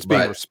 But it's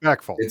being But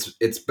respectful.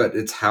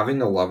 it's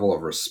having a level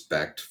of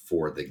respect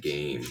for the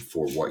game,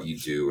 for what you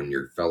do and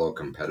your fellow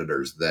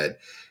competitors that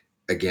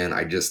again,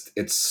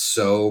 it's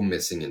so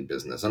missing in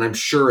business. And I'm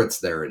sure it's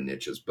there in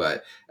niches,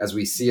 but as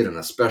we see it, and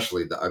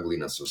especially the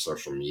ugliness of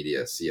social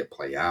media, see it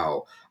play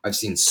out, I've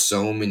seen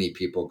so many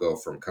people go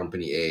from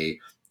company A,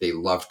 they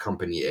loved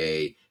company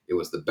A, it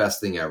was the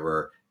best thing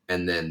ever,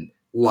 and then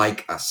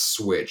like a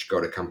switch, go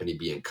to company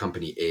B, and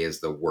company A is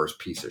the worst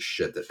piece of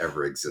shit that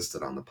ever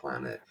existed on the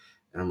planet.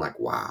 And I'm like,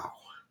 wow,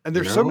 And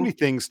you there's so many know?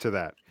 things to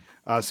that.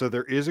 So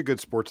there is a good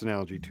sports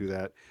analogy to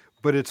that,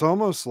 but it's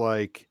almost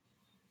like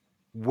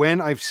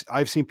when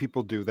I've seen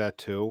people do that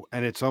too,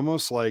 and it's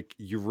almost like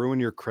you ruin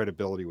your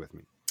credibility with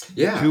me.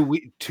 Yeah,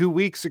 2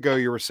 weeks ago,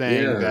 you were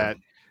saying yeah, that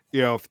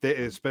if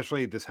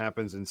especially this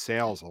happens in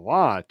sales a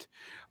lot,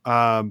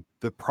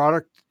 the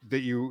product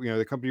that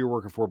the company you were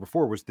working for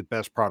before was the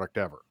best product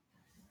ever,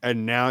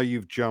 and now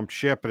you've jumped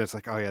ship, and it's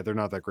like, oh yeah, they're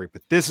not that great,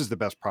 but this is the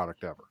best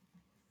product ever.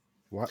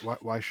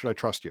 Why should I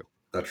trust you?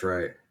 that's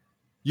right.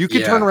 You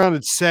can turn Yeah, around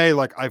and say,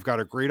 like, I've got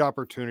a great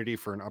opportunity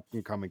for an up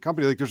and coming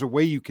company. Like, there's a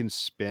way you can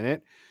spin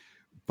it.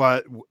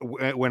 But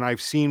when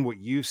I've seen what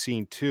you've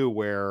seen too,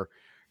 where,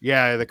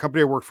 yeah, the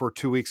company I worked for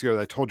 2 weeks ago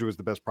that I told you was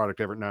the best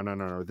product ever. No, no,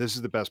 no, no. This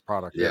is the best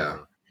product yeah,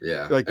 ever.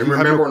 yeah. Like, And you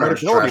have no remember when I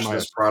was credibility in trashing my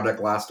this eyes.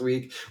 product last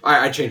week?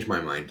 I changed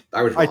my mind.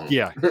 I was wrong.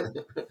 Yeah,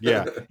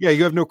 yeah, yeah.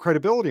 You have no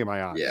credibility in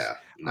my eyes. Yeah,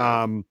 no.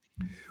 Um,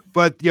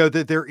 but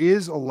there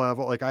is a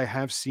level, like I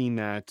have seen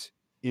that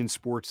in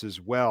sports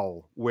as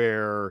well,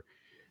 where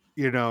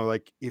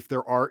like if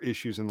there are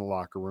issues in the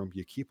locker room,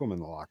 you keep them in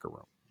the locker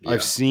room. I've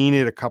Yeah. seen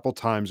it a couple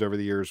times over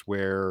the years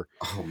where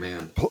Oh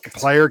man.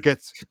 player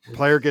gets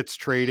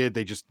traded.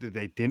 They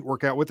didn't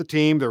work out with the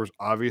team. There was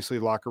obviously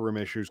locker room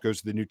issues. Goes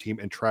to the new team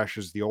and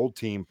trashes the old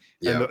team,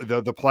 and Yeah.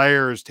 the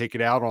players take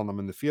it out on them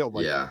in the field.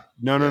 Like, Yeah.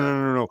 no, no, Yeah.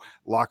 no, no, no.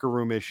 Locker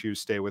room issues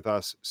stay with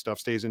us. Stuff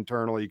stays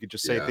internal. You could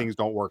just say Yeah. things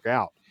don't work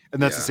out,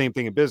 and that's the Yeah. same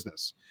thing in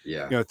business.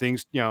 Yeah.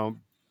 Things.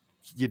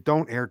 You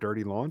don't air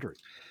dirty laundry.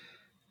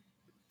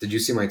 Did you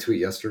see my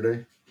tweet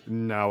yesterday?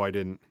 No, I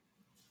didn't.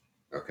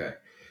 Okay.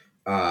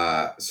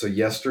 So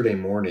yesterday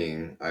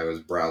morning, I was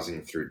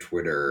browsing through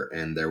Twitter,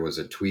 and there was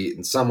a tweet,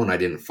 and someone I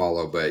didn't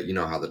follow, but you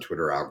know how the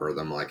Twitter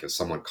algorithm, like if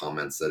someone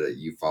comments that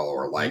you follow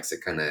or You, likes,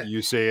 it kind of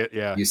you say it,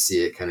 yeah. you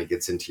see it kind of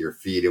gets into your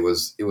feed. It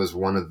was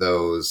one of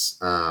those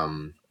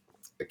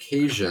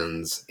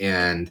occasions,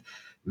 and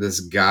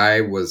this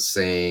guy was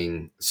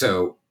saying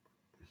so.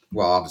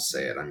 Well, I'll just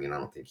say it. I mean, I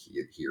don't think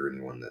he or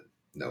anyone that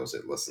knows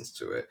it listens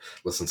to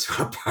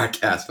our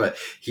podcast, but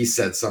he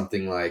said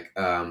something like,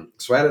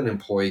 so I had an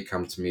employee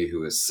come to me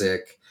who is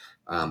sick,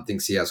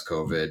 thinks he has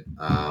COVID,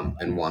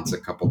 and wants a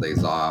couple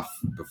days off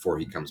before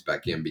he comes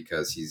back in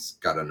because he's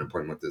got an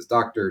appointment with his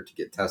doctor to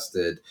get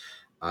tested.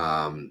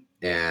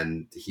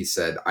 And he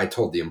said, I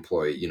told the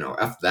employee,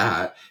 F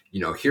that,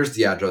 here's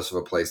the address of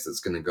a place that's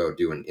going to go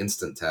do an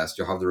instant test.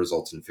 You'll have the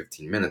results in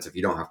 15 minutes. If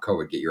you don't have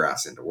COVID, get your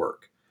ass into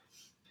work.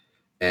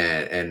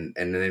 And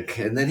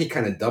then he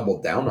kind of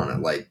doubled down on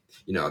it, like,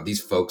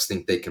 these folks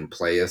think they can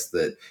play us,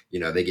 that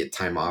they get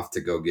time off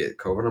to go get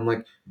COVID. I'm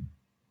like,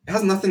 it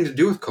has nothing to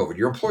do with COVID.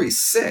 Your employee's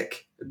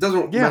sick. It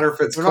doesn't Yeah, matter if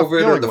it's they're not COVID or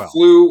feeling the well.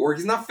 flu or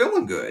he's not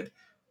feeling good.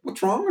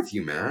 What's wrong with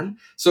you, man?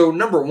 So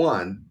number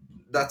one,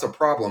 that's a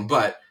problem.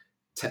 But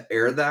to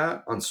air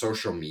that on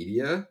social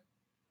media,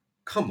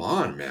 come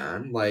on,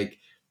 man. Like,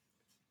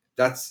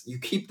 you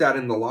keep that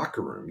in the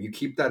locker room. You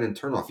keep that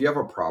internal. If you have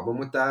a problem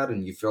with that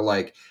and you feel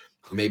like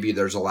maybe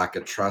there's a lack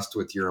of trust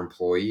with your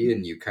employee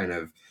and you kind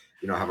of,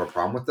 have a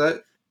problem with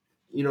that,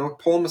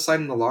 pull them aside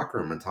in the locker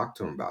room and talk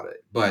to them about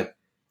it. But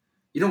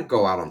you don't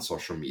go out on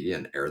social media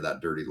and air that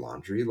dirty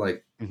laundry.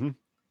 Like,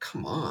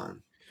 come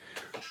on.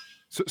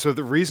 So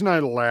the reason I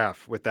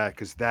laugh with that,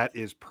 because that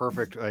is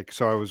perfect. Like,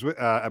 so I was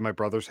at my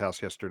brother's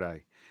house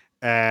yesterday,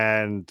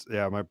 and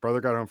yeah, my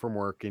brother got home from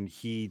work, and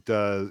he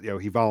does,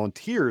 he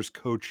volunteers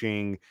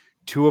coaching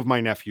two of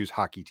my nephew's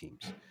hockey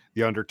teams,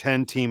 the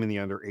under-10 team and the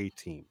under-8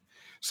 team.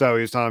 So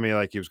he was telling me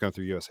like he was going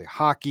through USA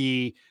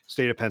Hockey,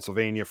 state of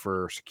Pennsylvania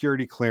for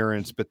security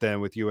clearance, but then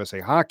with USA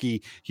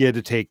Hockey, he had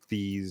to take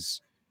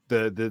this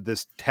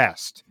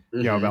test,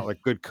 about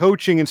like good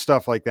coaching and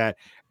stuff like that,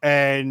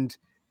 and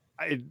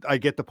I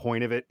get the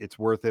point of it. It's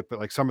worth it. But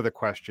like some of the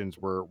questions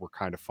were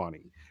kind of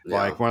funny. Yeah.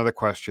 Like one of the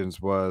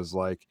questions was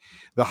like,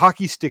 the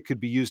hockey stick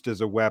could be used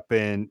as a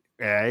weapon,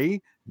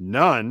 A,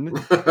 none,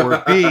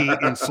 or B,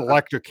 in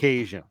select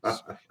occasions.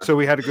 So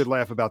we had a good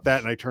laugh about that.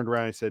 And I turned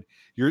around and I said,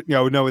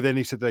 no. Then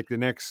he said like the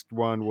next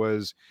one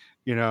was,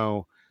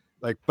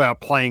 like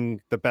about playing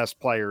the best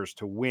players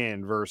to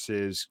win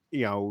versus,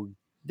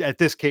 at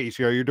this case,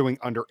 you're doing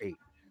under-8,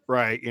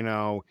 right?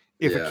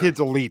 If a Yeah. kid's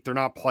elite, they're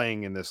not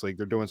playing in this league.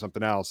 They're doing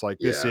something else. Like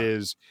this Yeah.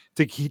 is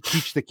to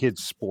teach the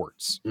kids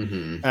sports.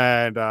 Mm-hmm.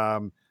 And,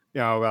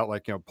 about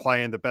like,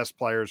 playing the best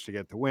players to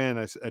get the win.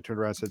 I turned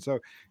around and said, so,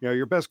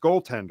 your best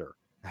goaltender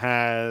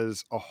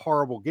has a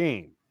horrible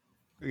game.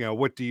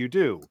 What do?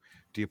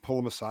 Do you pull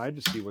them aside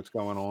to see what's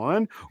going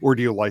on, or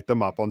do you light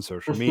them up on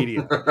social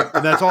media?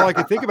 And that's all I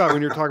could think about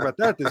when you're talking about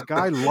that. This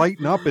guy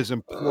lighting up his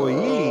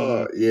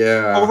employee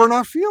yeah. over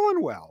not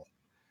feeling well.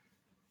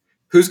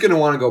 Who's going to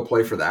want to go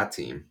play for that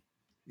team?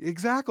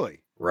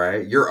 Exactly.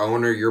 Right? Your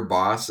owner, your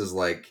boss is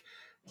like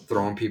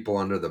throwing people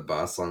under the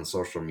bus on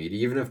social media,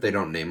 even if they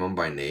don't name them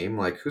by name.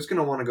 Like, who's going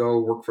to want to go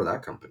work for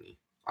that company?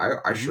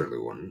 I surely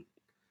wouldn't.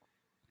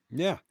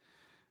 Yeah.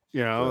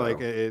 Like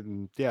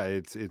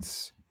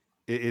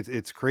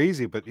it's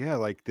crazy, but yeah,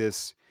 like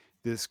this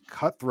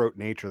cutthroat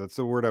nature, that's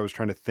the word I was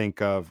trying to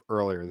think of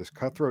earlier, this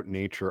cutthroat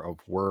nature of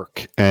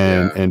work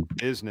and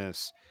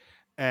business,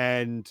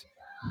 and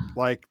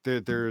like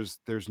there's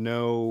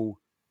no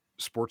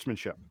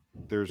sportsmanship,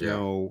 there's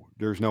no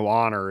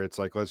honor. It's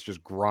like, let's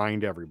just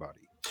grind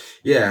everybody.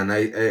 Yeah, and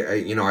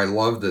I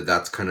love that.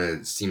 That's kind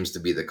of seems to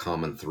be the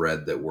common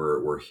thread that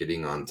we're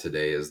hitting on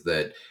today, is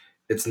that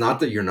it's not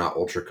that you're not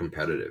ultra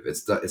competitive.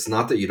 It's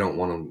not that you don't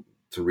want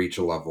to reach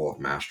a level of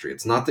mastery.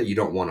 It's not that you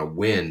don't want to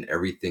win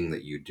everything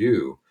that you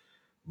do,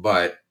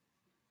 but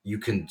you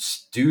can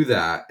do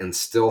that and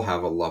still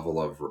have a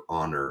level of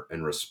honor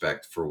and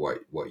respect for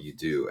what you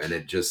do. And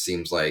it just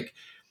seems like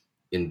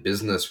in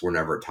business we're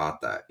never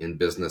taught that. In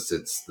business,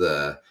 it's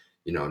no,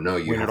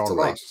 you have to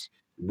like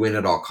win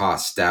at all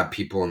costs, stab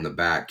people in the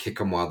back, kick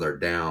them while they're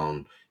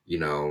down.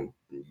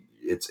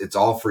 It's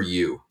all for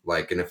you.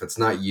 Like, and if it's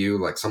not you,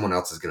 like someone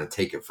else is going to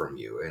take it from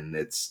you. And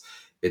it's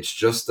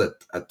just a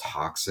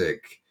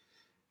toxic,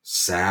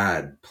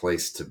 sad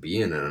place to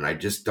be in. And I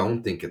just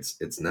don't think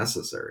it's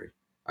necessary.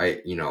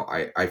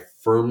 I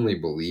firmly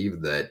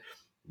believe that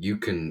you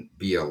can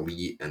be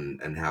elite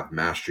and have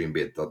mastery and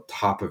be at the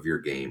top of your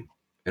game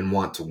and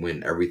want to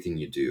win everything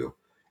you do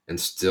and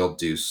still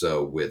do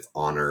so with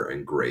honor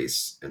and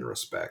grace and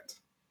respect.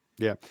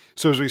 Yeah.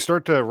 So as we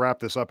start to wrap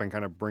this up and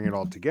kind of bring it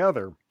all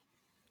together,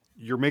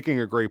 you're making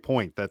a great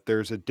point that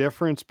there's a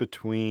difference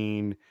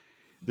between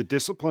the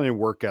discipline and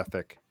work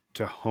ethic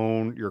to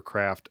hone your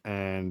craft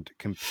and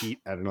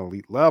compete at an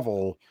elite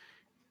level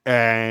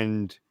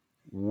and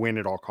win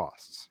at all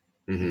costs.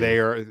 Hmm.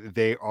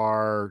 They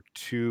are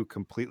two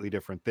completely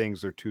different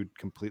things. They're two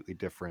completely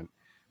different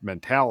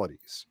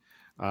mentalities.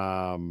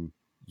 Um,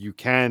 you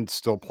can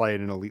still play at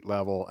an elite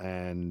level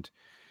and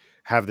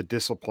have the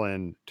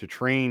discipline to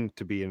train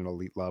to be an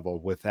elite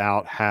level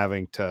without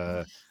having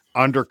to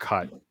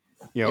undercut,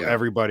 Yeah,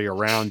 everybody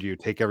around you,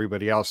 take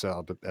everybody else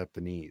out at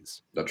the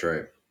knees. that's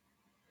right.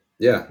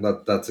 Yeah,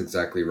 that's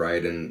exactly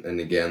right. And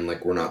again,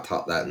 like we're not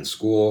taught that in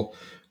school.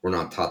 We're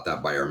not taught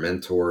that by our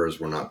mentors.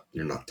 You're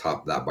not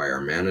taught that by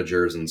our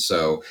managers. And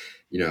so,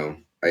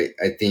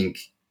 I think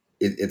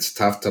it's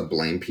tough to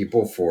blame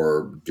people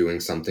for doing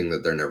something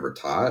that they're never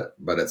taught.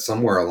 But at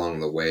somewhere along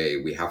the way,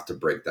 we have to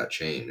break that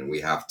chain and we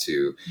have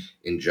to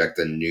inject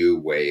a new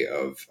way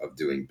of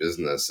doing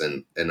business.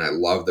 And I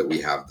love that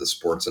we have the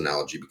sports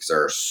analogy because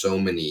there are so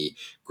many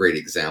great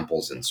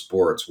examples in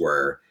sports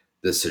where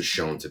this has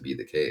shown to be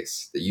the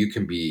case that you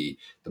can be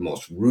the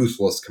most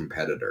ruthless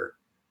competitor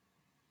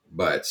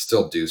but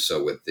still do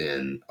so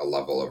within a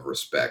level of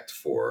respect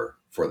for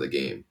the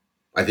game.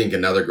 I think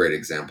another great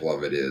example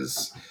of it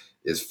is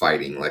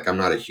fighting. Like I'm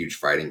not a huge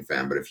fighting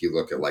fan, but if you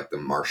look at like the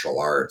martial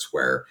arts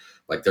where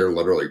like they're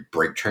literally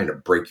trying to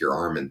break your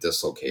arm and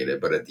dislocate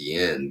it, but at the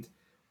end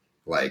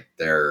like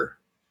they're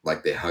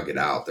like they hug it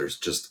out. There's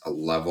just a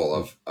level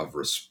of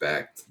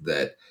respect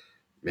that,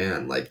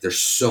 man, like there's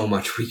so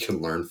much we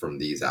can learn from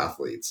these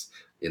athletes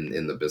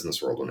in the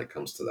business world when it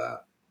comes to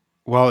that.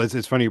 Well,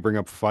 it's funny you bring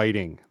up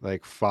fighting,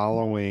 like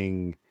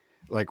following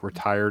like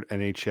retired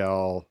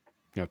NHL,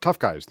 tough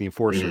guys, the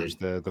enforcers,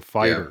 Hmm. the Yeah,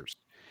 fighters.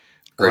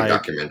 great Like,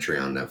 documentary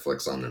on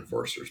Netflix on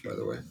enforcers, by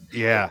the way. Oh,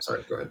 yeah,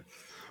 sorry, go ahead.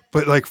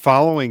 but like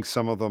following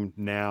some of them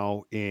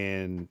now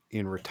in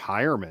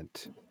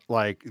retirement,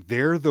 like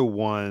they're the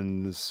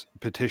ones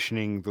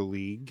petitioning the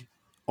league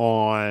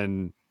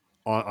on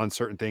on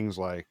certain things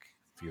like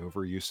the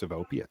overuse of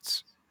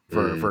opiates.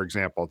 For Mm,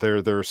 example,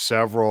 there are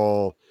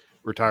several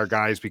retired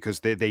guys because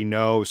they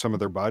know some of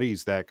their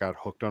buddies that got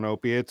hooked on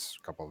opiates.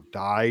 A couple have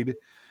died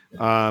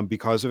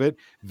because of it.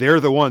 They're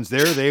the ones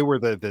they were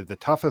the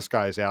toughest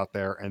guys out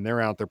there, and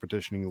they're out there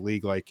petitioning the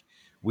league like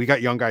we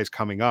got young guys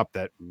coming up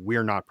that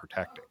we're not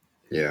protecting.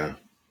 yeah,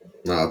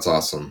 no, that's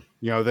awesome.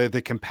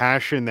 The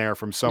compassion there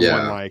from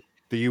someone Yeah, like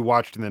that you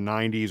watched in the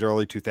 90s,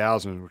 early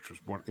 2000s, which was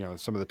one,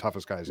 some of the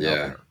toughest guys out yeah,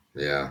 there.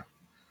 yeah,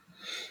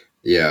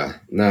 yeah.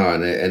 No,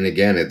 and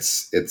again,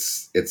 it's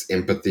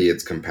empathy,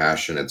 it's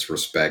compassion, it's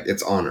respect,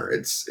 it's honor,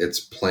 it's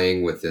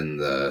playing within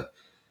the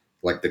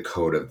like the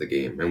code of the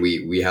game. And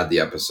we had the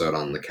episode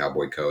on the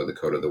Cowboy Code, the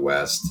code of the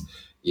West.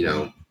 You Mhm.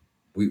 know,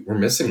 we're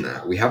missing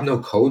that. We have no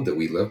code that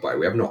we live by.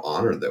 We have no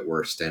honor that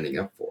we're standing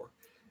up for.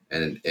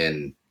 And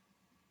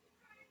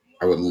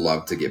I would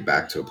love to get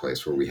back to a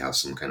place where we have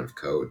some kind of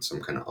code,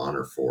 some kind of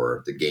honor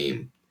for the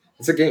game.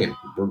 It's a game.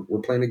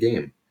 We're playing a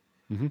game.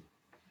 Mhm.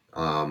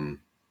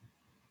 Um,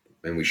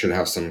 and we should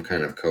have some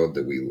kind of code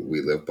that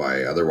we live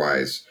by.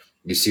 Otherwise,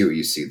 you see what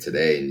you see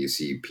today, and you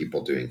see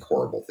people doing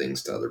horrible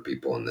things to other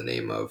people in the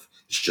name of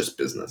it's just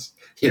business.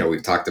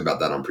 We've talked about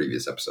that on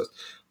previous episodes.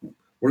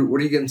 What are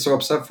you getting so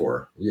upset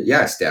for?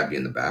 Yeah, I stabbed you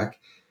in the back.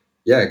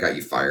 Yeah, I got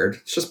you fired.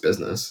 It's just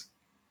business.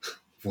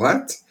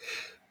 What?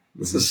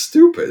 This Mhm. is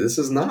stupid. This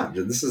is not.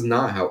 This is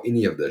not how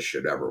any of this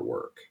should ever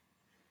work.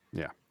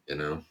 Yeah. You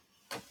know.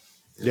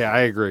 Yeah. Yeah,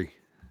 I agree.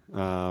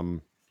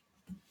 Um,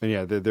 and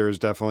yeah, there is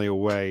definitely a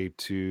way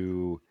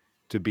to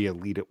be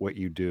elite at what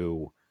you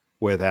do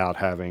without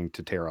having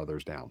to tear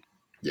others down.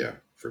 Yeah.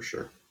 For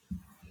sure.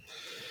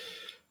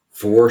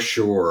 For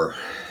sure.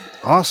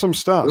 Awesome This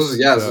was stuff.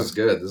 yeah. This So was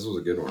good. This was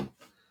a good one.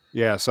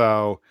 yeah,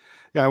 so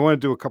yeah, I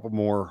want to do a couple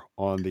more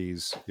on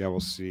these. Yeah, we'll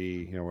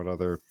see, what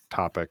other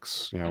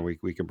topics,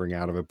 we can bring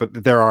out of it.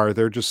 But there are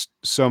just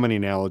so many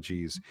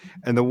analogies.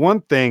 And the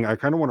one thing I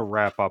kind of want to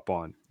wrap up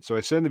on. So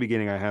I said in the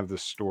beginning, I have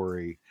this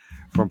story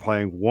from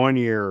playing 1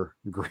 year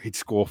grade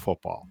school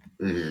football.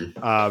 Hmm.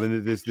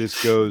 And this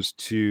goes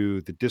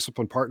to the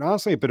discipline part and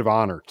honestly a bit of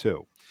honor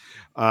too.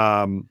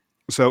 Um,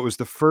 so it was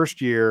the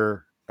first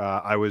year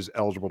I was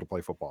eligible to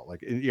play football.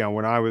 Like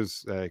when I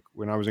was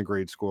in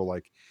grade school,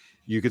 like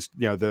you could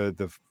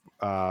the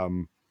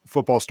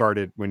football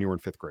started when you were in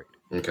fifth grade.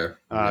 Okay. It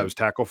Yep. was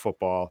tackle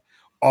football.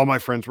 All my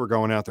friends were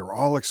going out; they were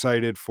all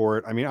excited for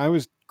it. I mean, I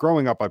was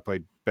growing up. I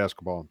played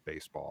basketball and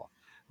baseball.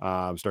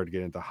 Started to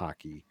get into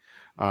hockey.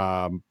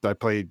 I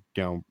played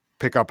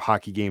pick up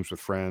hockey games with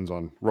friends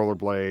on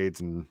rollerblades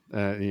and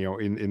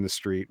in the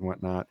street and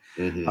whatnot.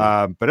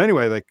 Hmm. But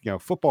anyway, like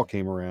football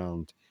came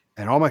around,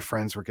 and all my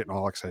friends were getting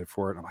all excited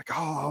for it. I'm like,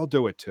 oh, I'll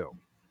do it too.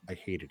 I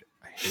hated it.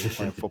 I hated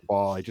playing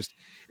football.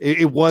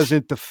 It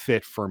wasn't the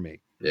fit for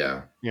me.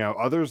 Yeah.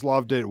 Others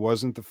loved it. It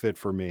wasn't the fit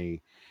for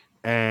me.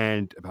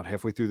 And about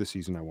halfway through the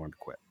season, I wanted to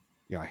quit.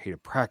 I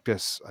hated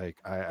practice.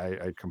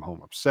 I'd come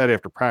home upset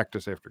after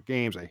practice, after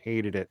games. I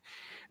hated it.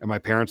 And my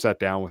parents sat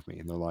down with me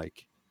and they're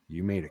like,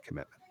 you made a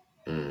commitment.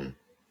 Mm.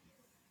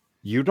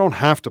 You don't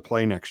have to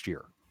play next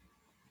year,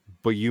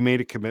 but you made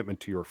a commitment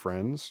to your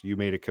friends. You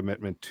made a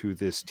commitment to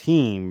this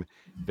team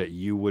that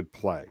you would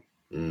play.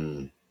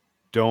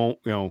 Don't,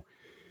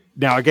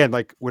 now again,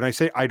 like when I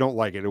say I don't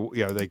like it,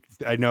 like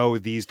I know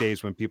these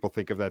days when people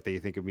think of that, they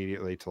think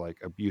immediately to like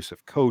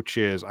abusive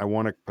coaches. I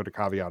want to put a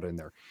caveat in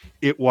there.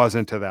 It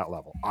wasn't to that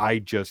level. I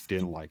just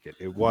didn't like it.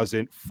 It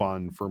wasn't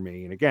fun for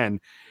me. And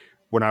again,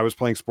 when I was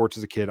playing sports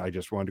as a kid, I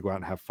just wanted to go out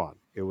and have fun.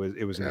 It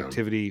was an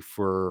activity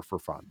for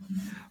fun.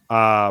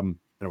 And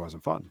it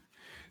wasn't fun.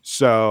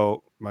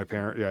 So my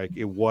parent, like,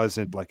 it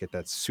wasn't like at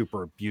that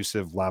super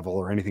abusive level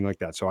or anything like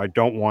that. So I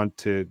don't want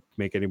to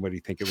make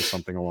anybody think it was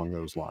something along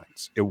those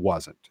lines. It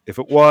wasn't. If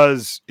it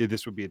was,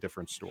 this would be a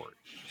different story.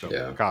 So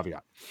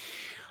caveat.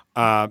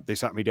 They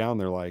sat me down.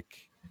 They're like,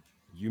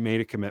 you made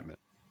a commitment.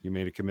 You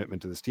made a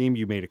commitment to this team.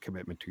 You made a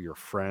commitment to your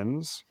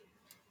friends.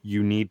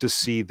 You need to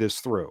see this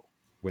through.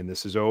 When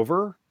this is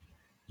over,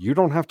 you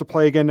don't have to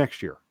play again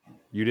next year.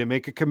 You didn't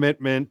make a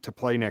commitment to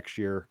play next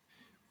year,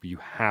 but you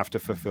have to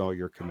fulfill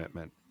your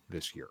commitment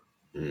this year.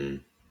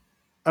 And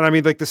I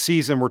mean, like the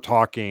season, we're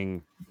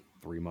talking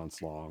 3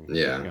 months long,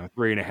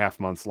 3.5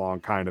 months long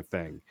kind of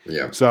thing.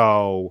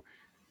 So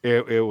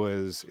it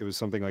was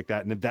something like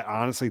that. And that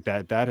honestly,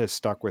 that has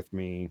stuck with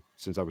me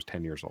since I was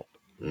 10 years old.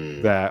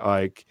 That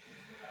like,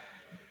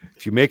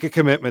 if you make a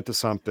commitment to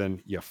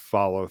something, you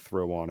follow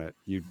through on it.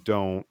 You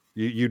don't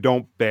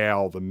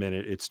bail the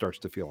minute it starts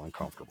to feel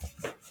uncomfortable.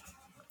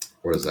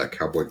 What is that?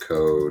 Cowboy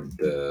Code,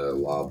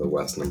 Law of the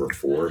West, number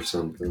 4 or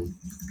something?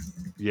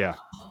 Yeah.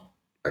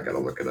 I gotta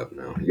look it up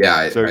now.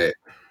 Yeah. Sorry,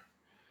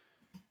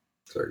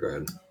 go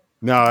ahead.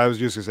 No, I was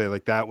just gonna say,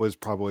 like, that was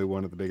probably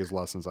one of the biggest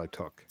lessons I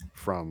took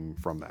from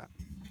that.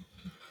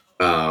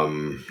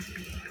 I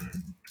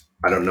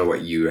don't know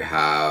what you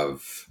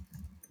have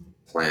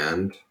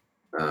planned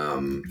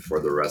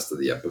for the rest of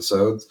the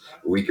episodes.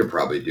 We could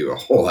probably do a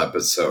whole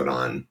episode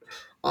on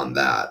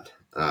that.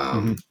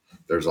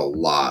 There's a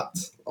lot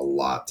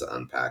to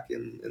unpack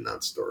in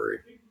that story.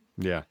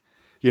 Yeah.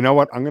 You know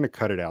what? I'm going to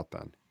cut it out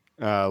then.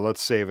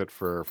 Let's save it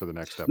for the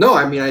next episode. No,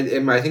 I mean,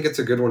 I think it's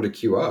a good one to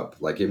queue up.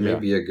 Like it may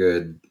be a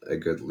good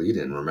lead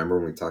in. Remember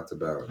when we talked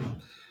about,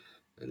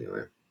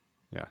 anyway.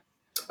 Yeah.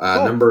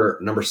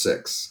 Number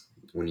 6,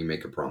 when you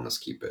make a promise,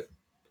 keep it.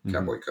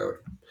 Cowboy Code.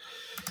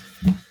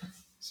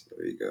 So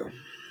there you go.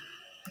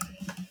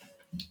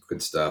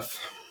 Good stuff.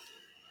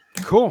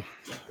 Cool.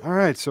 All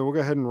right. So we'll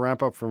go ahead and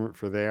wrap up for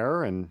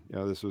there. And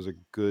this was a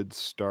good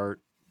start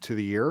to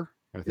the year.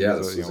 I think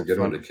this was a good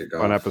one to kick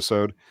off. Fun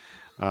episode.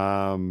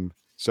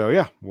 So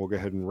yeah, we'll go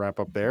ahead and wrap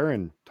up there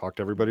and talk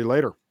to everybody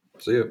later.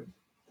 See you.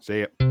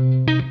 See ya.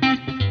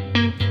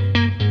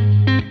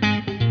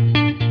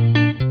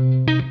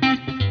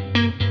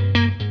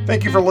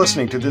 Thank you for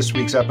listening to this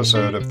week's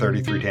episode of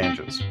 33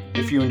 Tangents.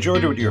 If you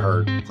enjoyed what you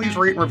heard, please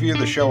rate and review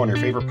the show on your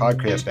favorite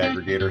podcast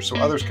aggregator so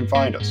others can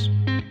find us.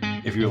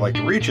 If you would like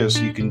to reach us,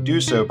 you can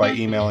do so by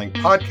emailing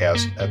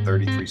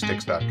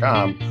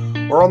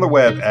podcast@33sticks.com or on the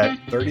web at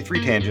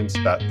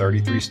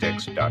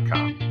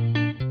 33tangents.33sticks.com.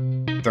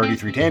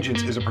 33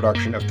 Tangents is a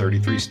production of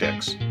 33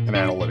 Sticks, an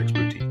analytics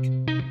boutique.